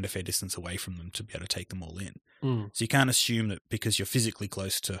actually stand a fair distance away from them to be able to take them all in. So you can't assume that because you're physically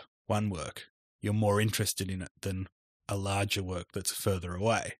close to one work, you're more interested in it than a larger work that's further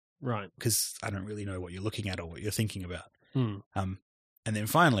away. Right. Because I don't really know what you're looking at or what you're thinking about. Mm. And then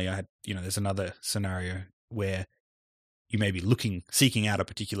finally, there's another scenario where you may be seeking out a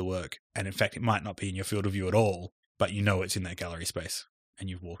particular work, and in fact, it might not be in your field of view at all, but you know it's in that gallery space, and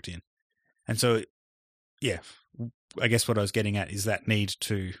you've walked in. And so, yeah, I guess what I was getting at is that need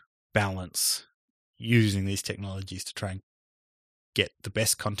to balance using these technologies to try and get the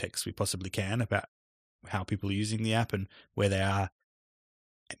best context we possibly can about how people are using the app and where they are,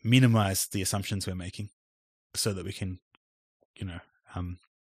 minimize the assumptions we're making so that we can,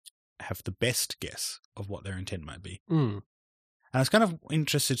 have the best guess of what their intent might be. And I was kind of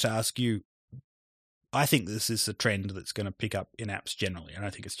interested to ask you, I think this is a trend that's going to pick up in apps generally. I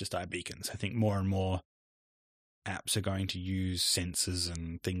don't think it's just iBeacons. I think more and more apps are going to use sensors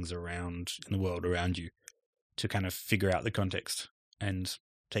and things around in the world around you to kind of figure out the context and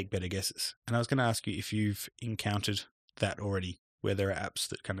take better guesses. And I was going to ask you if you've encountered that already, where there are apps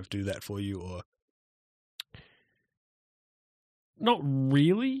that kind of do that for you, or... Not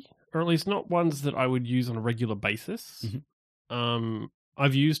really, or at least not ones that I would use on a regular basis.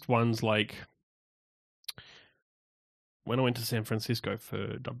 I've used ones like when I went to San Francisco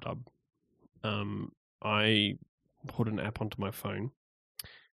for Dub, I put an app onto my phone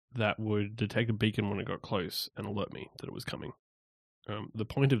that would detect a beacon when it got close and alert me that it was coming. The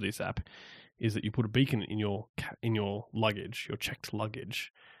point of this app is that you put a beacon in your luggage, your checked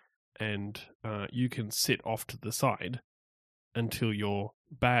luggage, and you can sit off to the side until your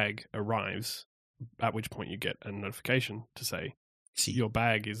bag arrives, at which point you get a notification to say your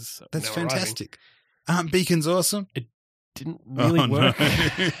bag is That's now fantastic. Aren't beacons awesome? It didn't really work.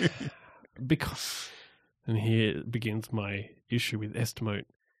 No. And here begins my issue with Estimote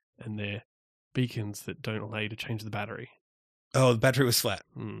and their beacons that don't allow you to change the battery. Oh, the battery was flat.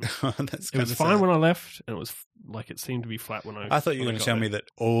 It was fine when I left, and it was it seemed to be flat when I thought you were going to tell me that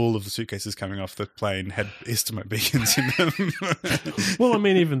all of the suitcases coming off the plane had Estimote beacons in them. Well, I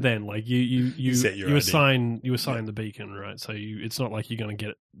mean, even then, you assign the beacon, right? So it's not like you're going to get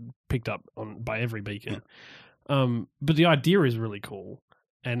it picked up by every beacon. Yeah. But the idea is really cool,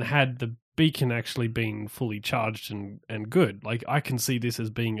 and had the beacon actually been fully charged and good, I can see this as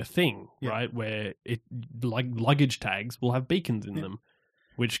being a thing, right? Where it luggage tags will have beacons in them,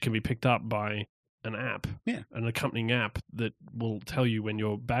 which can be picked up by an app, an accompanying app that will tell you when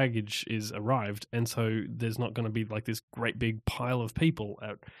your baggage is arrived, and so there's not going to be this great big pile of people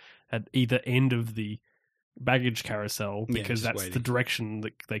at either end of the baggage carousel because that's waiting. The direction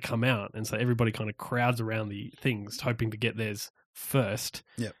that they come out, and so everybody kind of crowds around the things hoping to get theirs first.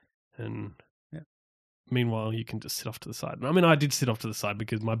 Yep. And meanwhile, you can just sit off to the side. I mean, I did sit off to the side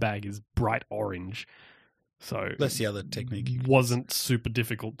because my bag is bright orange, so that's the other technique. It wasn't super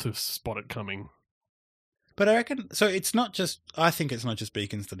difficult to spot it coming. But I reckon so. It's not just. I think it's not just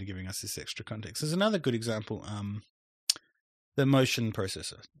beacons that are giving us this extra context. There's another good example. The motion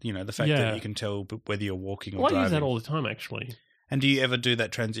processor. The fact that you can tell whether you're walking or driving. I use that all the time, actually. And do you ever do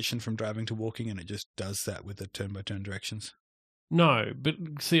that transition from driving to walking, and it just does that with the turn-by-turn directions? No, but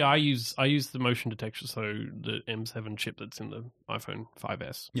see, I use the motion detection, so the M7 chip that's in the iPhone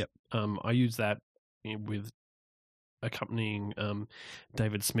 5S. Yep. I use that with accompanying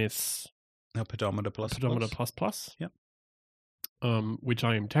David Smith's Pedometer Plus. Pedometer Plus. Yep. Which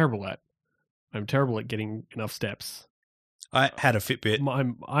I am terrible at. I'm terrible at getting enough steps. I had a Fitbit.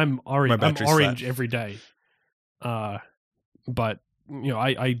 I'm orange. I'm orange every day. But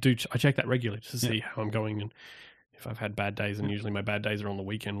I check that regularly to see how I'm going and if I've had bad days, and usually my bad days are on the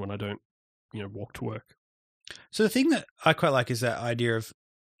weekend when I don't, walk to work. So the thing that I quite like is that idea of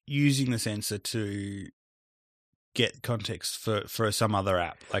using the sensor to get context for some other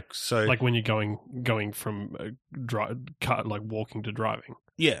app, like when you're going from walking to driving.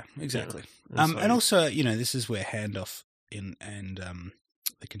 Yeah, exactly. Yeah. And also, this is where handoff and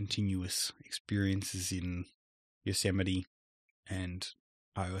the continuous experiences in Yosemite and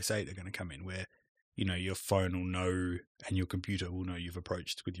iOS 8 are going to come in, where your phone will know and your computer will know you've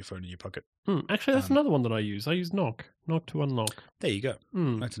approached with your phone in your pocket. Actually, that's another one that I use. I use Knock to unlock. There you go.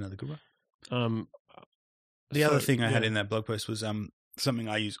 That's another good one. The other thing I had in that blog post was something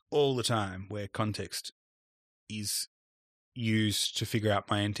I use all the time where context is used to figure out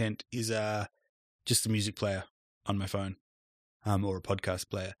my intent is just the music player on my phone or a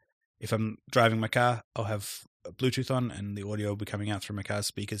podcast player. If I'm driving my car, I'll have Bluetooth on and the audio will be coming out through my car's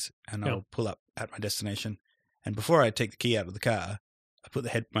speakers, and I'll pull up at my destination. And before I take the key out of the car, I put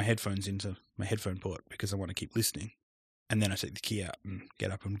my headphones into my headphone port because I want to keep listening, and then I take the key out and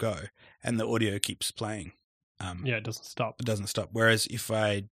get up and go, and the audio keeps playing. It doesn't stop. It doesn't stop. Whereas if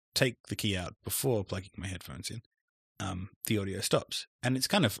I take the key out before plugging my headphones in, the audio stops. And it's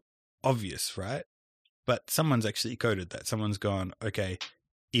kind of obvious, right? But someone's actually coded that. Someone's gone, okay,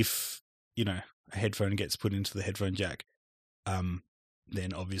 if, a headphone gets put into the headphone jack,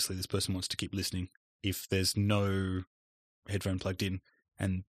 then obviously this person wants to keep listening. If there's no headphone plugged in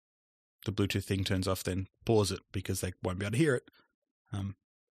and the Bluetooth thing turns off, then pause it because they won't be able to hear it.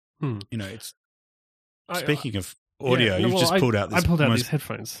 It's... Speaking of audio, you've just pulled out this... I pulled out these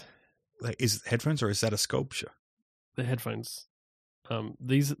headphones. Like, is it headphones or is that a sculpture? The headphones.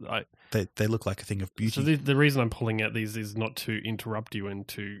 These... They look like a thing of beauty. So the reason I'm pulling out these is not to interrupt you and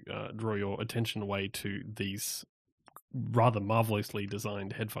to draw your attention away to these rather marvelously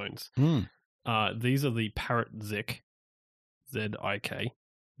designed headphones. These are the Parrot Zik, Z-I-K,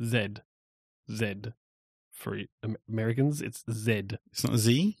 Z. For Americans, it's Z. It's not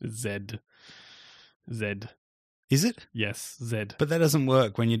Z? It's Z. Is it? Yes, Z. But that doesn't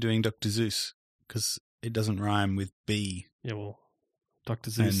work when you're doing Dr. Zeus because it doesn't rhyme with B. Yeah, well, Dr.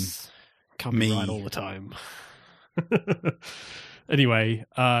 Zeus can't be right all the time. Anyway,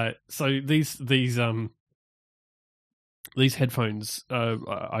 so these headphones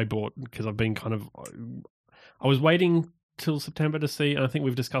I bought because I've been I was waiting till September to see, and I think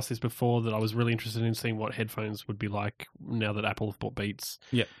we've discussed this before, that I was really interested in seeing what headphones would be like now that Apple have bought Beats.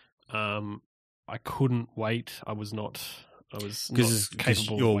 Yeah. I couldn't wait. I was not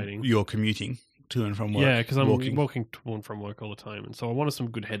capable of waiting. You're commuting to and from work. Yeah, because I'm walking to and from work all the time, and so I wanted some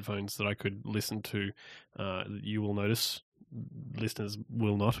good headphones that I could listen to. You will notice, listeners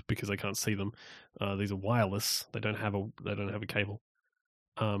will not, because they can't see them. These are wireless. They don't have a cable.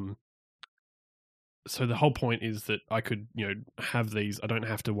 So the whole point is that I could, have these. I don't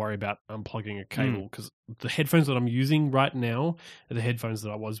have to worry about unplugging a cable, because the headphones that I'm using right now are the headphones that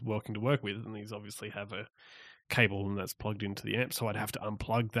I was working to work with, and these obviously have a cable and that's plugged into the amp. So I'd have to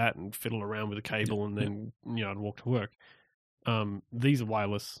unplug that and fiddle around with the cable, and then I'd walk to work. These are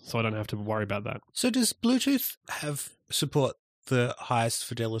wireless, so I don't have to worry about that. So does Bluetooth have support the highest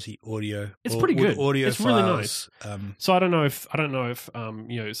fidelity audio? It's pretty good. Audio it's files, really nice. So I don't know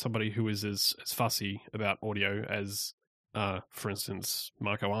if somebody who is as fussy about audio as for instance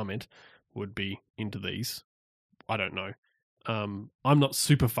Marco Arment would be into these. I don't know. I'm not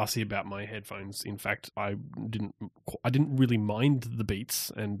super fussy about my headphones. In fact, I didn't really mind the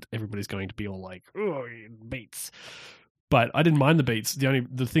Beats, and everybody's going to be all like, "Oh, Beats." But I didn't mind the Beats.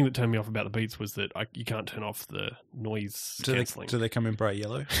 The thing that turned me off about the Beats was that you can't turn off the noise cancelling. Do they come in bright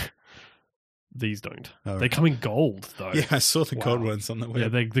yellow? These don't. Oh, they come in gold, though. Yeah, I saw the gold ones on the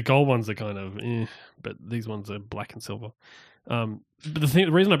web. Yeah, the gold ones are kind of but these ones are black and silver. But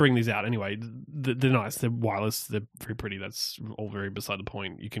the reason I bring these out anyway, they're nice. They're wireless. They're very pretty. That's all very beside the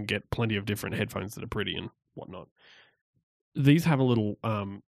point. You can get plenty of different headphones that are pretty and whatnot. These have a little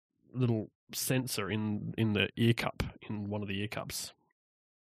sensor in the ear cup, in one of the ear cups,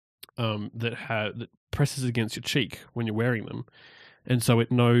 that presses against your cheek when you're wearing them, and so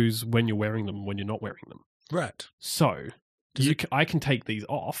it knows when you're wearing them, when you're not wearing them. Right. So I can take these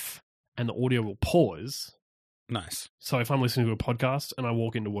off, and the audio will pause. Nice. So if I'm listening to a podcast and I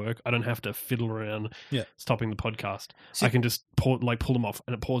walk into work, I don't have to fiddle around stopping the podcast. I can just pull them off,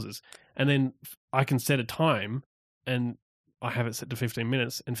 and it pauses, and then I can set a time, and I have it set to 15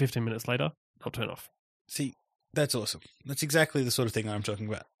 minutes, and 15 minutes later, I'll turn off. See, that's awesome. That's exactly the sort of thing I'm talking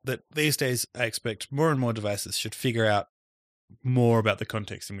about. That these days, I expect more and more devices should figure out more about the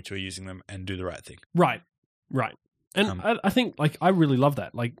context in which we're using them and do the right thing. Right. And I think, I really love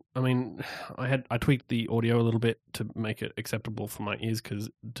that. I tweaked the audio a little bit to make it acceptable for my ears,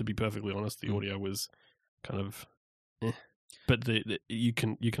 because, to be perfectly honest, the audio was kind of But you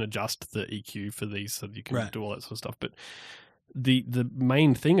can adjust the EQ for these, so you can do all that sort of stuff. But the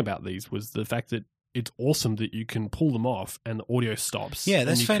main thing about these was the fact that it's awesome that you can pull them off and the audio stops. Yeah,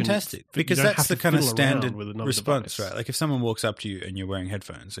 that's fantastic, because that's the kind of standard response, right? Like if someone walks up to you and you're wearing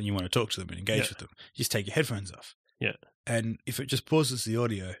headphones and you want to talk to them and engage with them, you just take your headphones off. Yeah. And if it just pauses the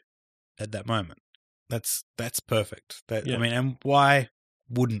audio at that moment, that's perfect. I mean, and why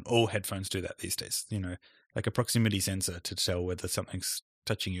wouldn't all headphones do that these days? Like a proximity sensor to tell whether something's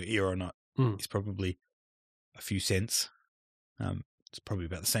touching your ear or not is probably a few cents. It's probably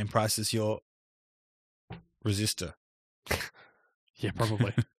about the same price as your resistor. Yeah,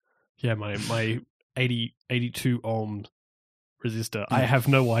 probably. Yeah, my 82 ohm resistor. I have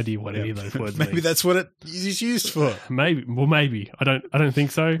no idea what any of those words mean. Maybe that's what it is used for. Maybe. I don't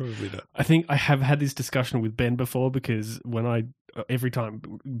think so. Probably not. I think I have had this discussion with Ben before, because when I every time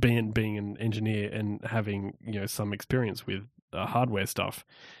being an engineer and having, some experience with hardware stuff,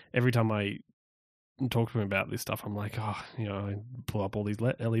 every time I talk to him about this stuff, I'm like, I pull up all these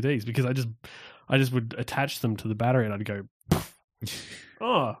LEDs because I just would attach them to the battery and I'd go,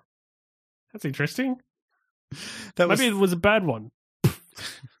 oh, that's interesting. Maybe it was a bad one.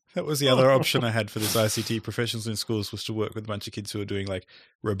 That was the other option I had for this ICT professionals in schools, was to work with a bunch of kids who are doing like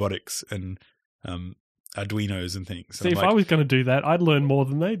robotics and Arduinos and things. See, if I was going to do that, I'd learn more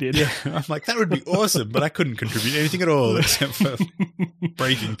than they did. Yeah, I'm like, that would be awesome, but I couldn't contribute anything at all except for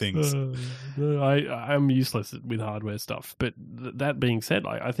breaking things. I'm useless with hardware stuff. But that being said,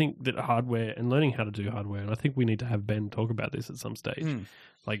 I think that hardware and learning how to do hardware, and I think we need to have Ben talk about this at some stage,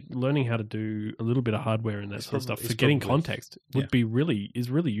 like learning how to do a little bit of hardware and that sort of stuff for getting context is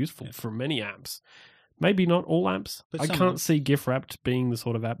really useful for many apps. Maybe not all apps. But I can't see GIF Wrapped being the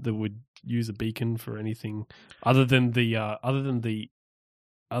sort of app that would use a beacon for anything other than the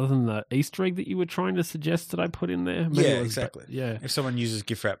Easter egg that you were trying to suggest that I put in there. Maybe exactly. If someone uses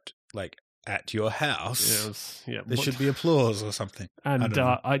GIF Wrapped like at your house, there should be applause or something. And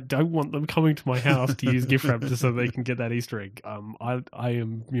I don't want them coming to my house to use GIF Wrapped so they can get that Easter egg. I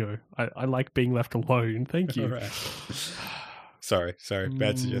am, I like being left alone. Thank you. Right. Sorry,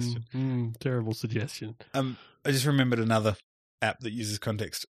 bad suggestion. Terrible suggestion. I just remembered another app that uses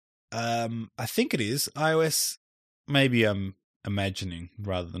context. I think it is iOS. Maybe I'm imagining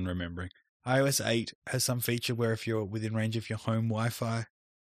rather than remembering. iOS 8 has some feature where if you're within range of your home Wi-Fi.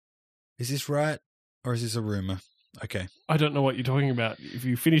 Is this right? Or is this a rumor? Okay. I don't know what you're talking about. If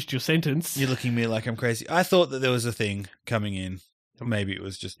you finished your sentence. You're looking at me like I'm crazy. I thought that there was a thing coming in. Maybe it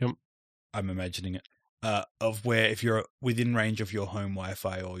was just, I'm imagining it. Of where if you're within range of your home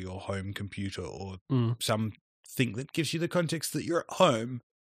Wi-Fi or your home computer or something that gives you the context that you're at home,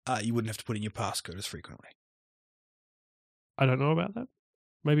 you wouldn't have to put in your passcode as frequently. I don't know about that.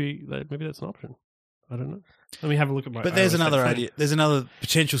 Maybe that's an option. I don't know. Let me have a look at my. But there's another idea. There's another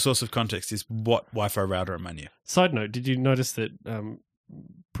potential source of context is what Wi-Fi router am I near. Side note: did you notice that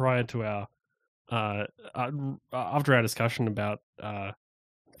prior to our after our discussion about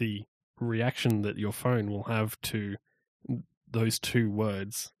the reaction that your phone will have to those two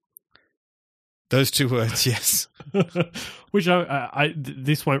words? Those two words, yes. Which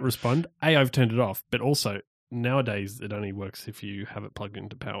this won't respond. I've turned it off, but also nowadays it only works if you have it plugged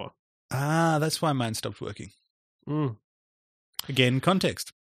into power. That's why mine stopped working. Again,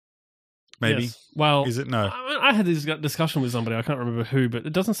 context. Maybe. Yes. Well, is it? No. I had this discussion with somebody, I can't remember who, but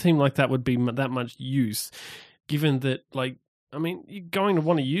it doesn't seem like that would be that much use, given that, you're going to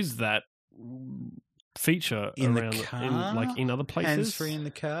want to use that feature in around the car? in other places. Hands-free in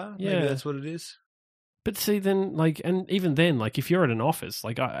the car? Yeah. Maybe that's what it is. But see, then, and even then, if you're at an office,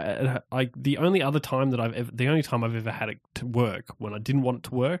 the only time I've ever had it to work when I didn't want it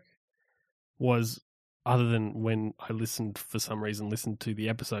to work was, other than when I listened to the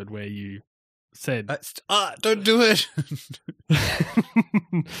episode where you said, don't do it.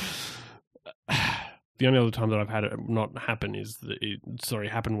 The only other time that I've had it not happen is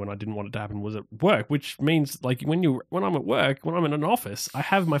happened when I didn't want it to happen was at work, which means when I'm at work, when I'm in an office, I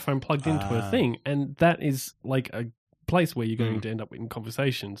have my phone plugged into a thing, and that is a place where you're going to end up in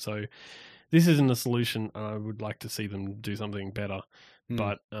conversation. So this isn't a solution, and I would like to see them do something better.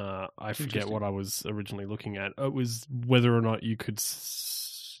 But I forget what I was originally looking at. It was whether or not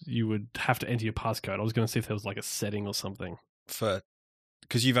you would have to enter your passcode. I was going to see if there was a setting or something.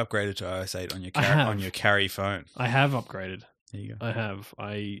 Because you've upgraded to iOS 8 on your carry phone. I have upgraded. There you go. I have.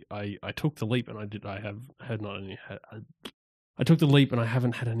 I took the leap, and I took the leap, and I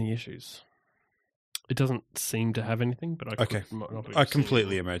haven't had any issues. It doesn't seem to have anything, but I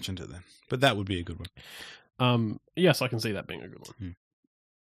completely imagined it then. But that would be a good one. Yes, I can see that being a good one.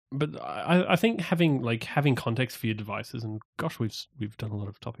 But I think having context for your devices, and gosh, we've done a lot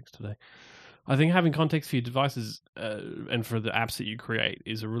of topics today. I think having context for your devices and for the apps that you create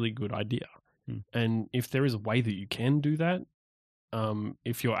is a really good idea. And if there is a way that you can do that,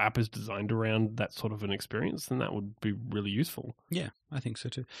 if your app is designed around that sort of an experience, then that would be really useful. Yeah, I think so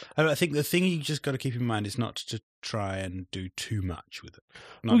too. I think the thing you just got to keep in mind is not to try and do too much with it.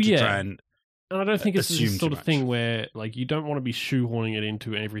 Try and I don't think it's the sort of thing where you don't want to be shoehorning it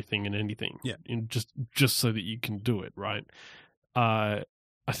into everything and anything. Yeah. Just so that you can do it, right?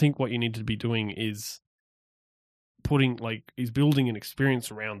 I think what you need to be doing is building an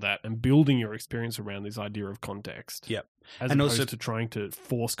experience around that and building your experience around this idea of context. Yep. As opposed to trying to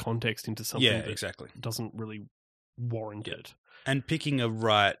force context into something that doesn't really warrant it. And picking a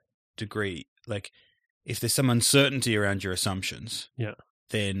right degree, if there's some uncertainty around your assumptions,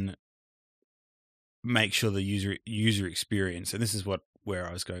 then make sure the user experience, and this is where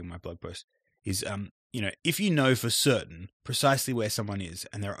I was going in my blog post, is if you know for certain precisely where someone is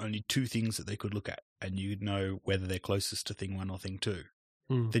and there are only two things that they could look at and you know whether they're closest to thing one or thing two,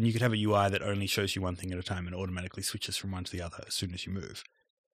 then you could have a UI that only shows you one thing at a time and automatically switches from one to the other as soon as you move.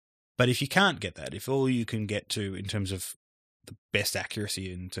 But if you can't get that, if all you can get to in terms of the best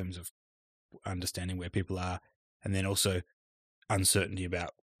accuracy in terms of understanding where people are, and then also uncertainty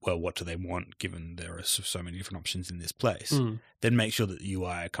about, well, what do they want given there are so many different options in this place, then make sure that the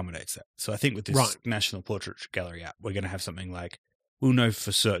UI accommodates that. So I think with this National Portrait Gallery app, we're going to have something like, we'll know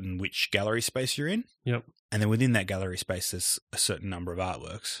for certain which gallery space you're in. Yep. And then within that gallery space, there's a certain number of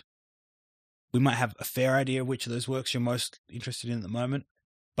artworks. We might have a fair idea of which of those works you're most interested in at the moment,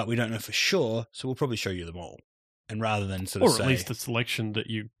 but we don't know for sure, so we'll probably show you them all. And rather than sort of say... Or at least a selection that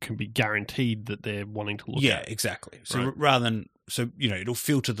you can be guaranteed that they're wanting to look at. Yeah, exactly. So rather than... So, it'll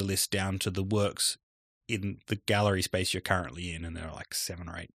filter the list down to the works in the gallery space you're currently in, and there are like 7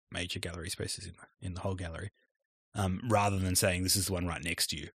 or 8 major gallery spaces in the whole gallery, rather than saying this is the one right next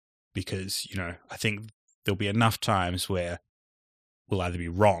to you. Because, I think there'll be enough times where we'll either be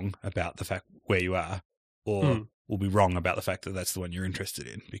wrong about the fact where you are, or we'll be wrong about the fact that that's the one you're interested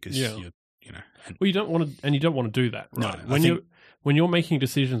in, because you're... Well, you don't want to do that, right? No, when you're making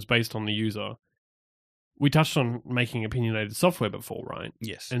decisions based on the user, we touched on making opinionated software before, right?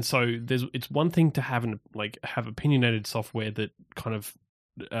 Yes. And so it's one thing to have opinionated software that kind of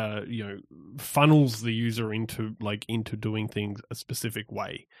funnels the user into doing things a specific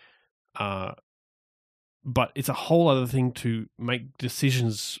way. But it's a whole other thing to make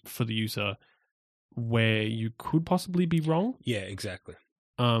decisions for the user where you could possibly be wrong. Yeah, exactly.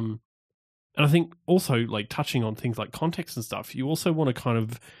 And I think also, touching on things like context and stuff, you also want to kind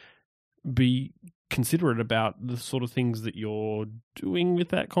of be considerate about the sort of things that you're doing with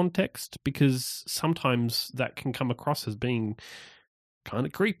that context, because sometimes that can come across as being kind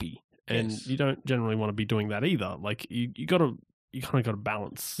of creepy, and you don't generally want to be doing that either. You kind of got to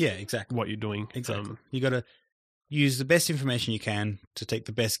balance. Yeah, exactly. What you're doing. Exactly. You got to use the best information you can to take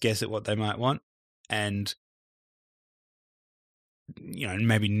the best guess at what they might want, and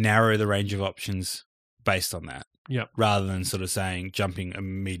maybe narrow the range of options based on that. Yeah. Rather than sort of jumping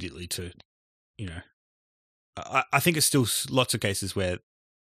immediately to, I think it's still lots of cases where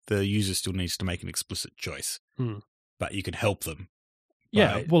the user still needs to make an explicit choice, but you can help them.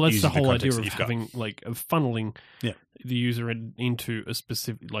 Yeah. Well, that's the whole idea of having of funneling the user into a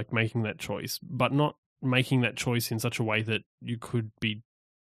specific, making that choice, but not making that choice in such a way that you could be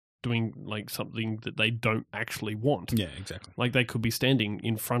doing something that they don't actually want. Yeah, exactly. They could be standing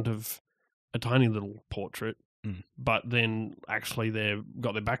in front of a tiny little portrait, but then actually they've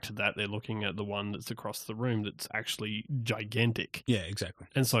got their back to that. They're looking at the one that's across the room that's actually gigantic. Yeah, exactly.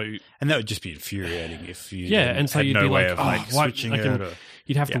 And that would just be infuriating if you and so you'd no be way of switching it.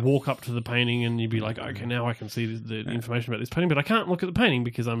 You'd have to walk up to the painting and you'd be like, okay, now I can see the information about this painting, but I can't look at the painting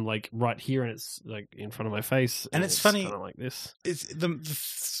because I'm right here and it's in front of my face. And it's funny, kind of like this. It's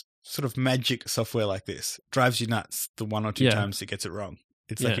the sort of magic software like this drives you nuts the 1 or 2 times it gets it wrong.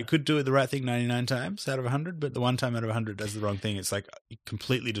 It's it could do the right thing 99 times out of 100, but the one time out of 100 does the wrong thing. It's it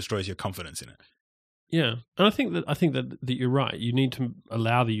completely destroys your confidence in it. Yeah, and I think that you're right. You need to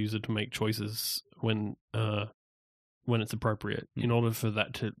allow the user to make choices when it's appropriate, in order for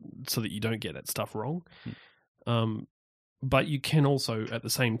that so that you don't get that stuff wrong. But you can also at the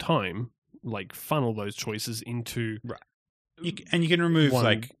same time funnel those choices into You can remove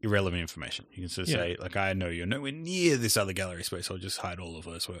irrelevant information. You can sort of say I know you're nowhere near this other gallery space. I'll just hide all of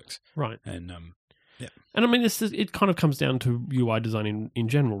those works. Right. And And I mean, it kind of comes down to UI design in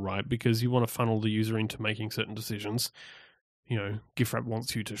general, right? Because you want to funnel the user into making certain decisions. GIFwrap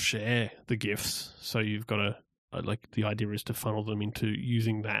wants you to share the GIFs, so you've got to the idea is to funnel them into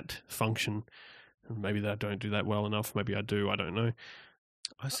using that function. And maybe I don't do that well enough. Maybe I do. I don't know.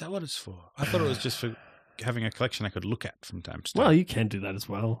 Oh, is that what it's for? I thought it was just for having a collection I could look at from time to time. Well, you can do that as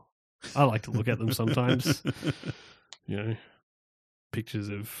well. I like to look at them sometimes. Pictures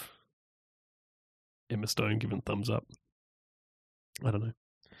of Emma Stone giving thumbs up. I don't know.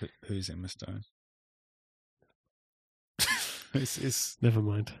 Who's Emma Stone? Never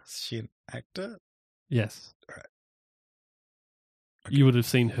mind. Is she an actor? Yes. All right. Okay. You would have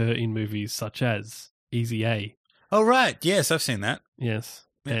seen her in movies such as Easy A. Oh, right. Yes, I've seen that. Yes.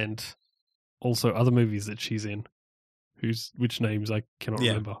 Yeah. And also other movies that she's in, which names I cannot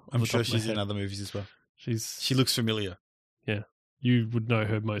remember. I'm sure she's in other movies as well. She looks familiar. Yeah. You would know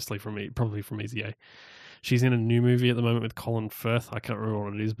her mostly probably from Easy A. She's in a new movie at the moment with Colin Firth. I can't remember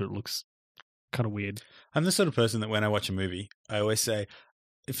what it is, but it looks kind of weird. I'm the sort of person that when I watch a movie, I always say,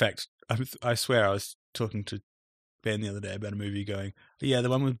 In fact, I swear I was talking to Ben the other day about a movie going, yeah, the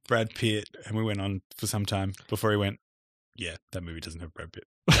one with Brad Pitt, and we went on for some time before he went, yeah, that movie doesn't have Brad Pitt.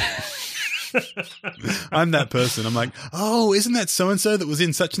 I'm that person. I'm like, oh, isn't that so-and-so that was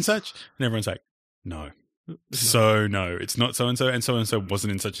in such and such? And everyone's like, no. So no, it's not so-and-so, and so-and-so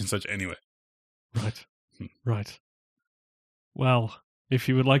wasn't in such and such anyway. Right. Right. Well, if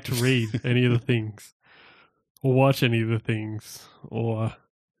you would like to read any of the things, or watch any of the things, or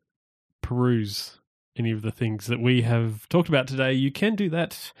peruse any of the things that we have talked about today, you can do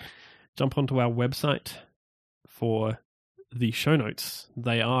that. Jump onto our website for the show notes.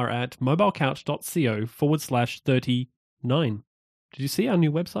 They are at mobilecouch.co/39. Did you see our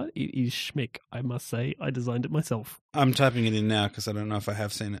new website? It is schmick, I must say. I designed it myself. I'm typing it in now because I don't know if I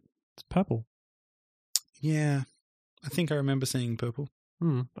have seen it. It's purple. Yeah, I think I remember seeing purple.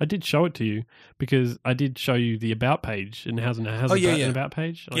 I did show it to you because I did show you the about page and an about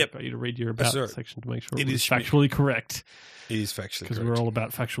page. I got you to read your about section to make sure it is factually correct. It is factually correct. Because we're all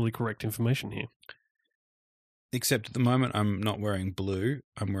about factually correct information here. Except at the moment I'm not wearing blue,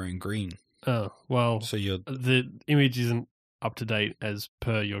 I'm wearing green. Oh, well, so the image isn't up to date as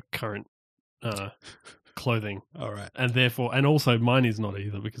per your current clothing. All right. And also mine is not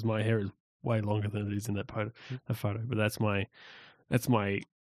either because my hair is way longer than it is in that photo. But that's my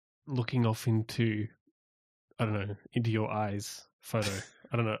looking off into, I don't know, into your eyes photo.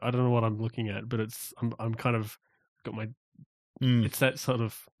 I don't know what I'm looking at, but I'm kind of got my it's that sort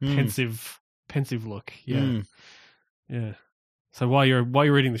of pensive look. Yeah. Yeah. So while you're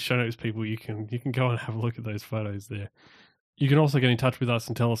reading the show notes, people, you can go and have a look at those photos there. You can also get in touch with us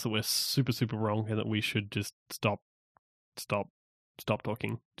and tell us that we're super, super wrong and that we should just stop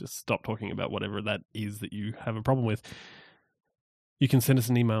talking. Just stop talking about whatever that is that you have a problem with. You can send us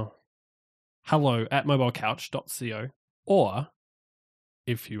an email, hello@mobilecouch.co, or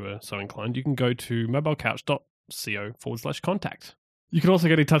if you are so inclined, you can go to mobilecouch.co/contact. You can also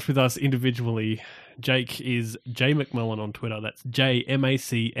get in touch with us individually. Jake is J McMullen on Twitter. That's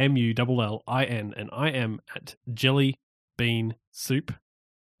JMACMULLIN, and I am at Jellybean Soup.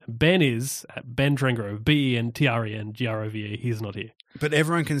 Ben is at Ben Trengrove, BENTRENGROVE. He's not here. But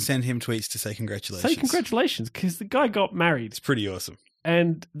everyone can send him tweets to say congratulations. Say congratulations, because the guy got married. It's pretty awesome.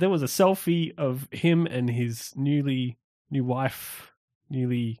 And there was a selfie of him and his newlywed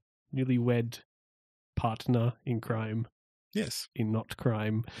partner in crime. Yes. In not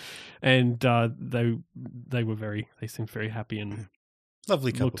crime. And they seemed very happy and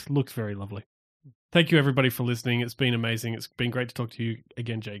lovely couple. Looked very lovely. Thank you, everybody, for listening. It's been amazing. It's been great to talk to you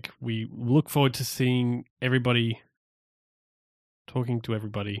again, Jake. We look forward to seeing everybody, talking to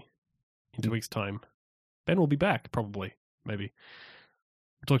everybody in 2 weeks' time. Ben will be back, probably, maybe.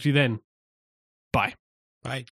 Talk to you then. Bye. Bye.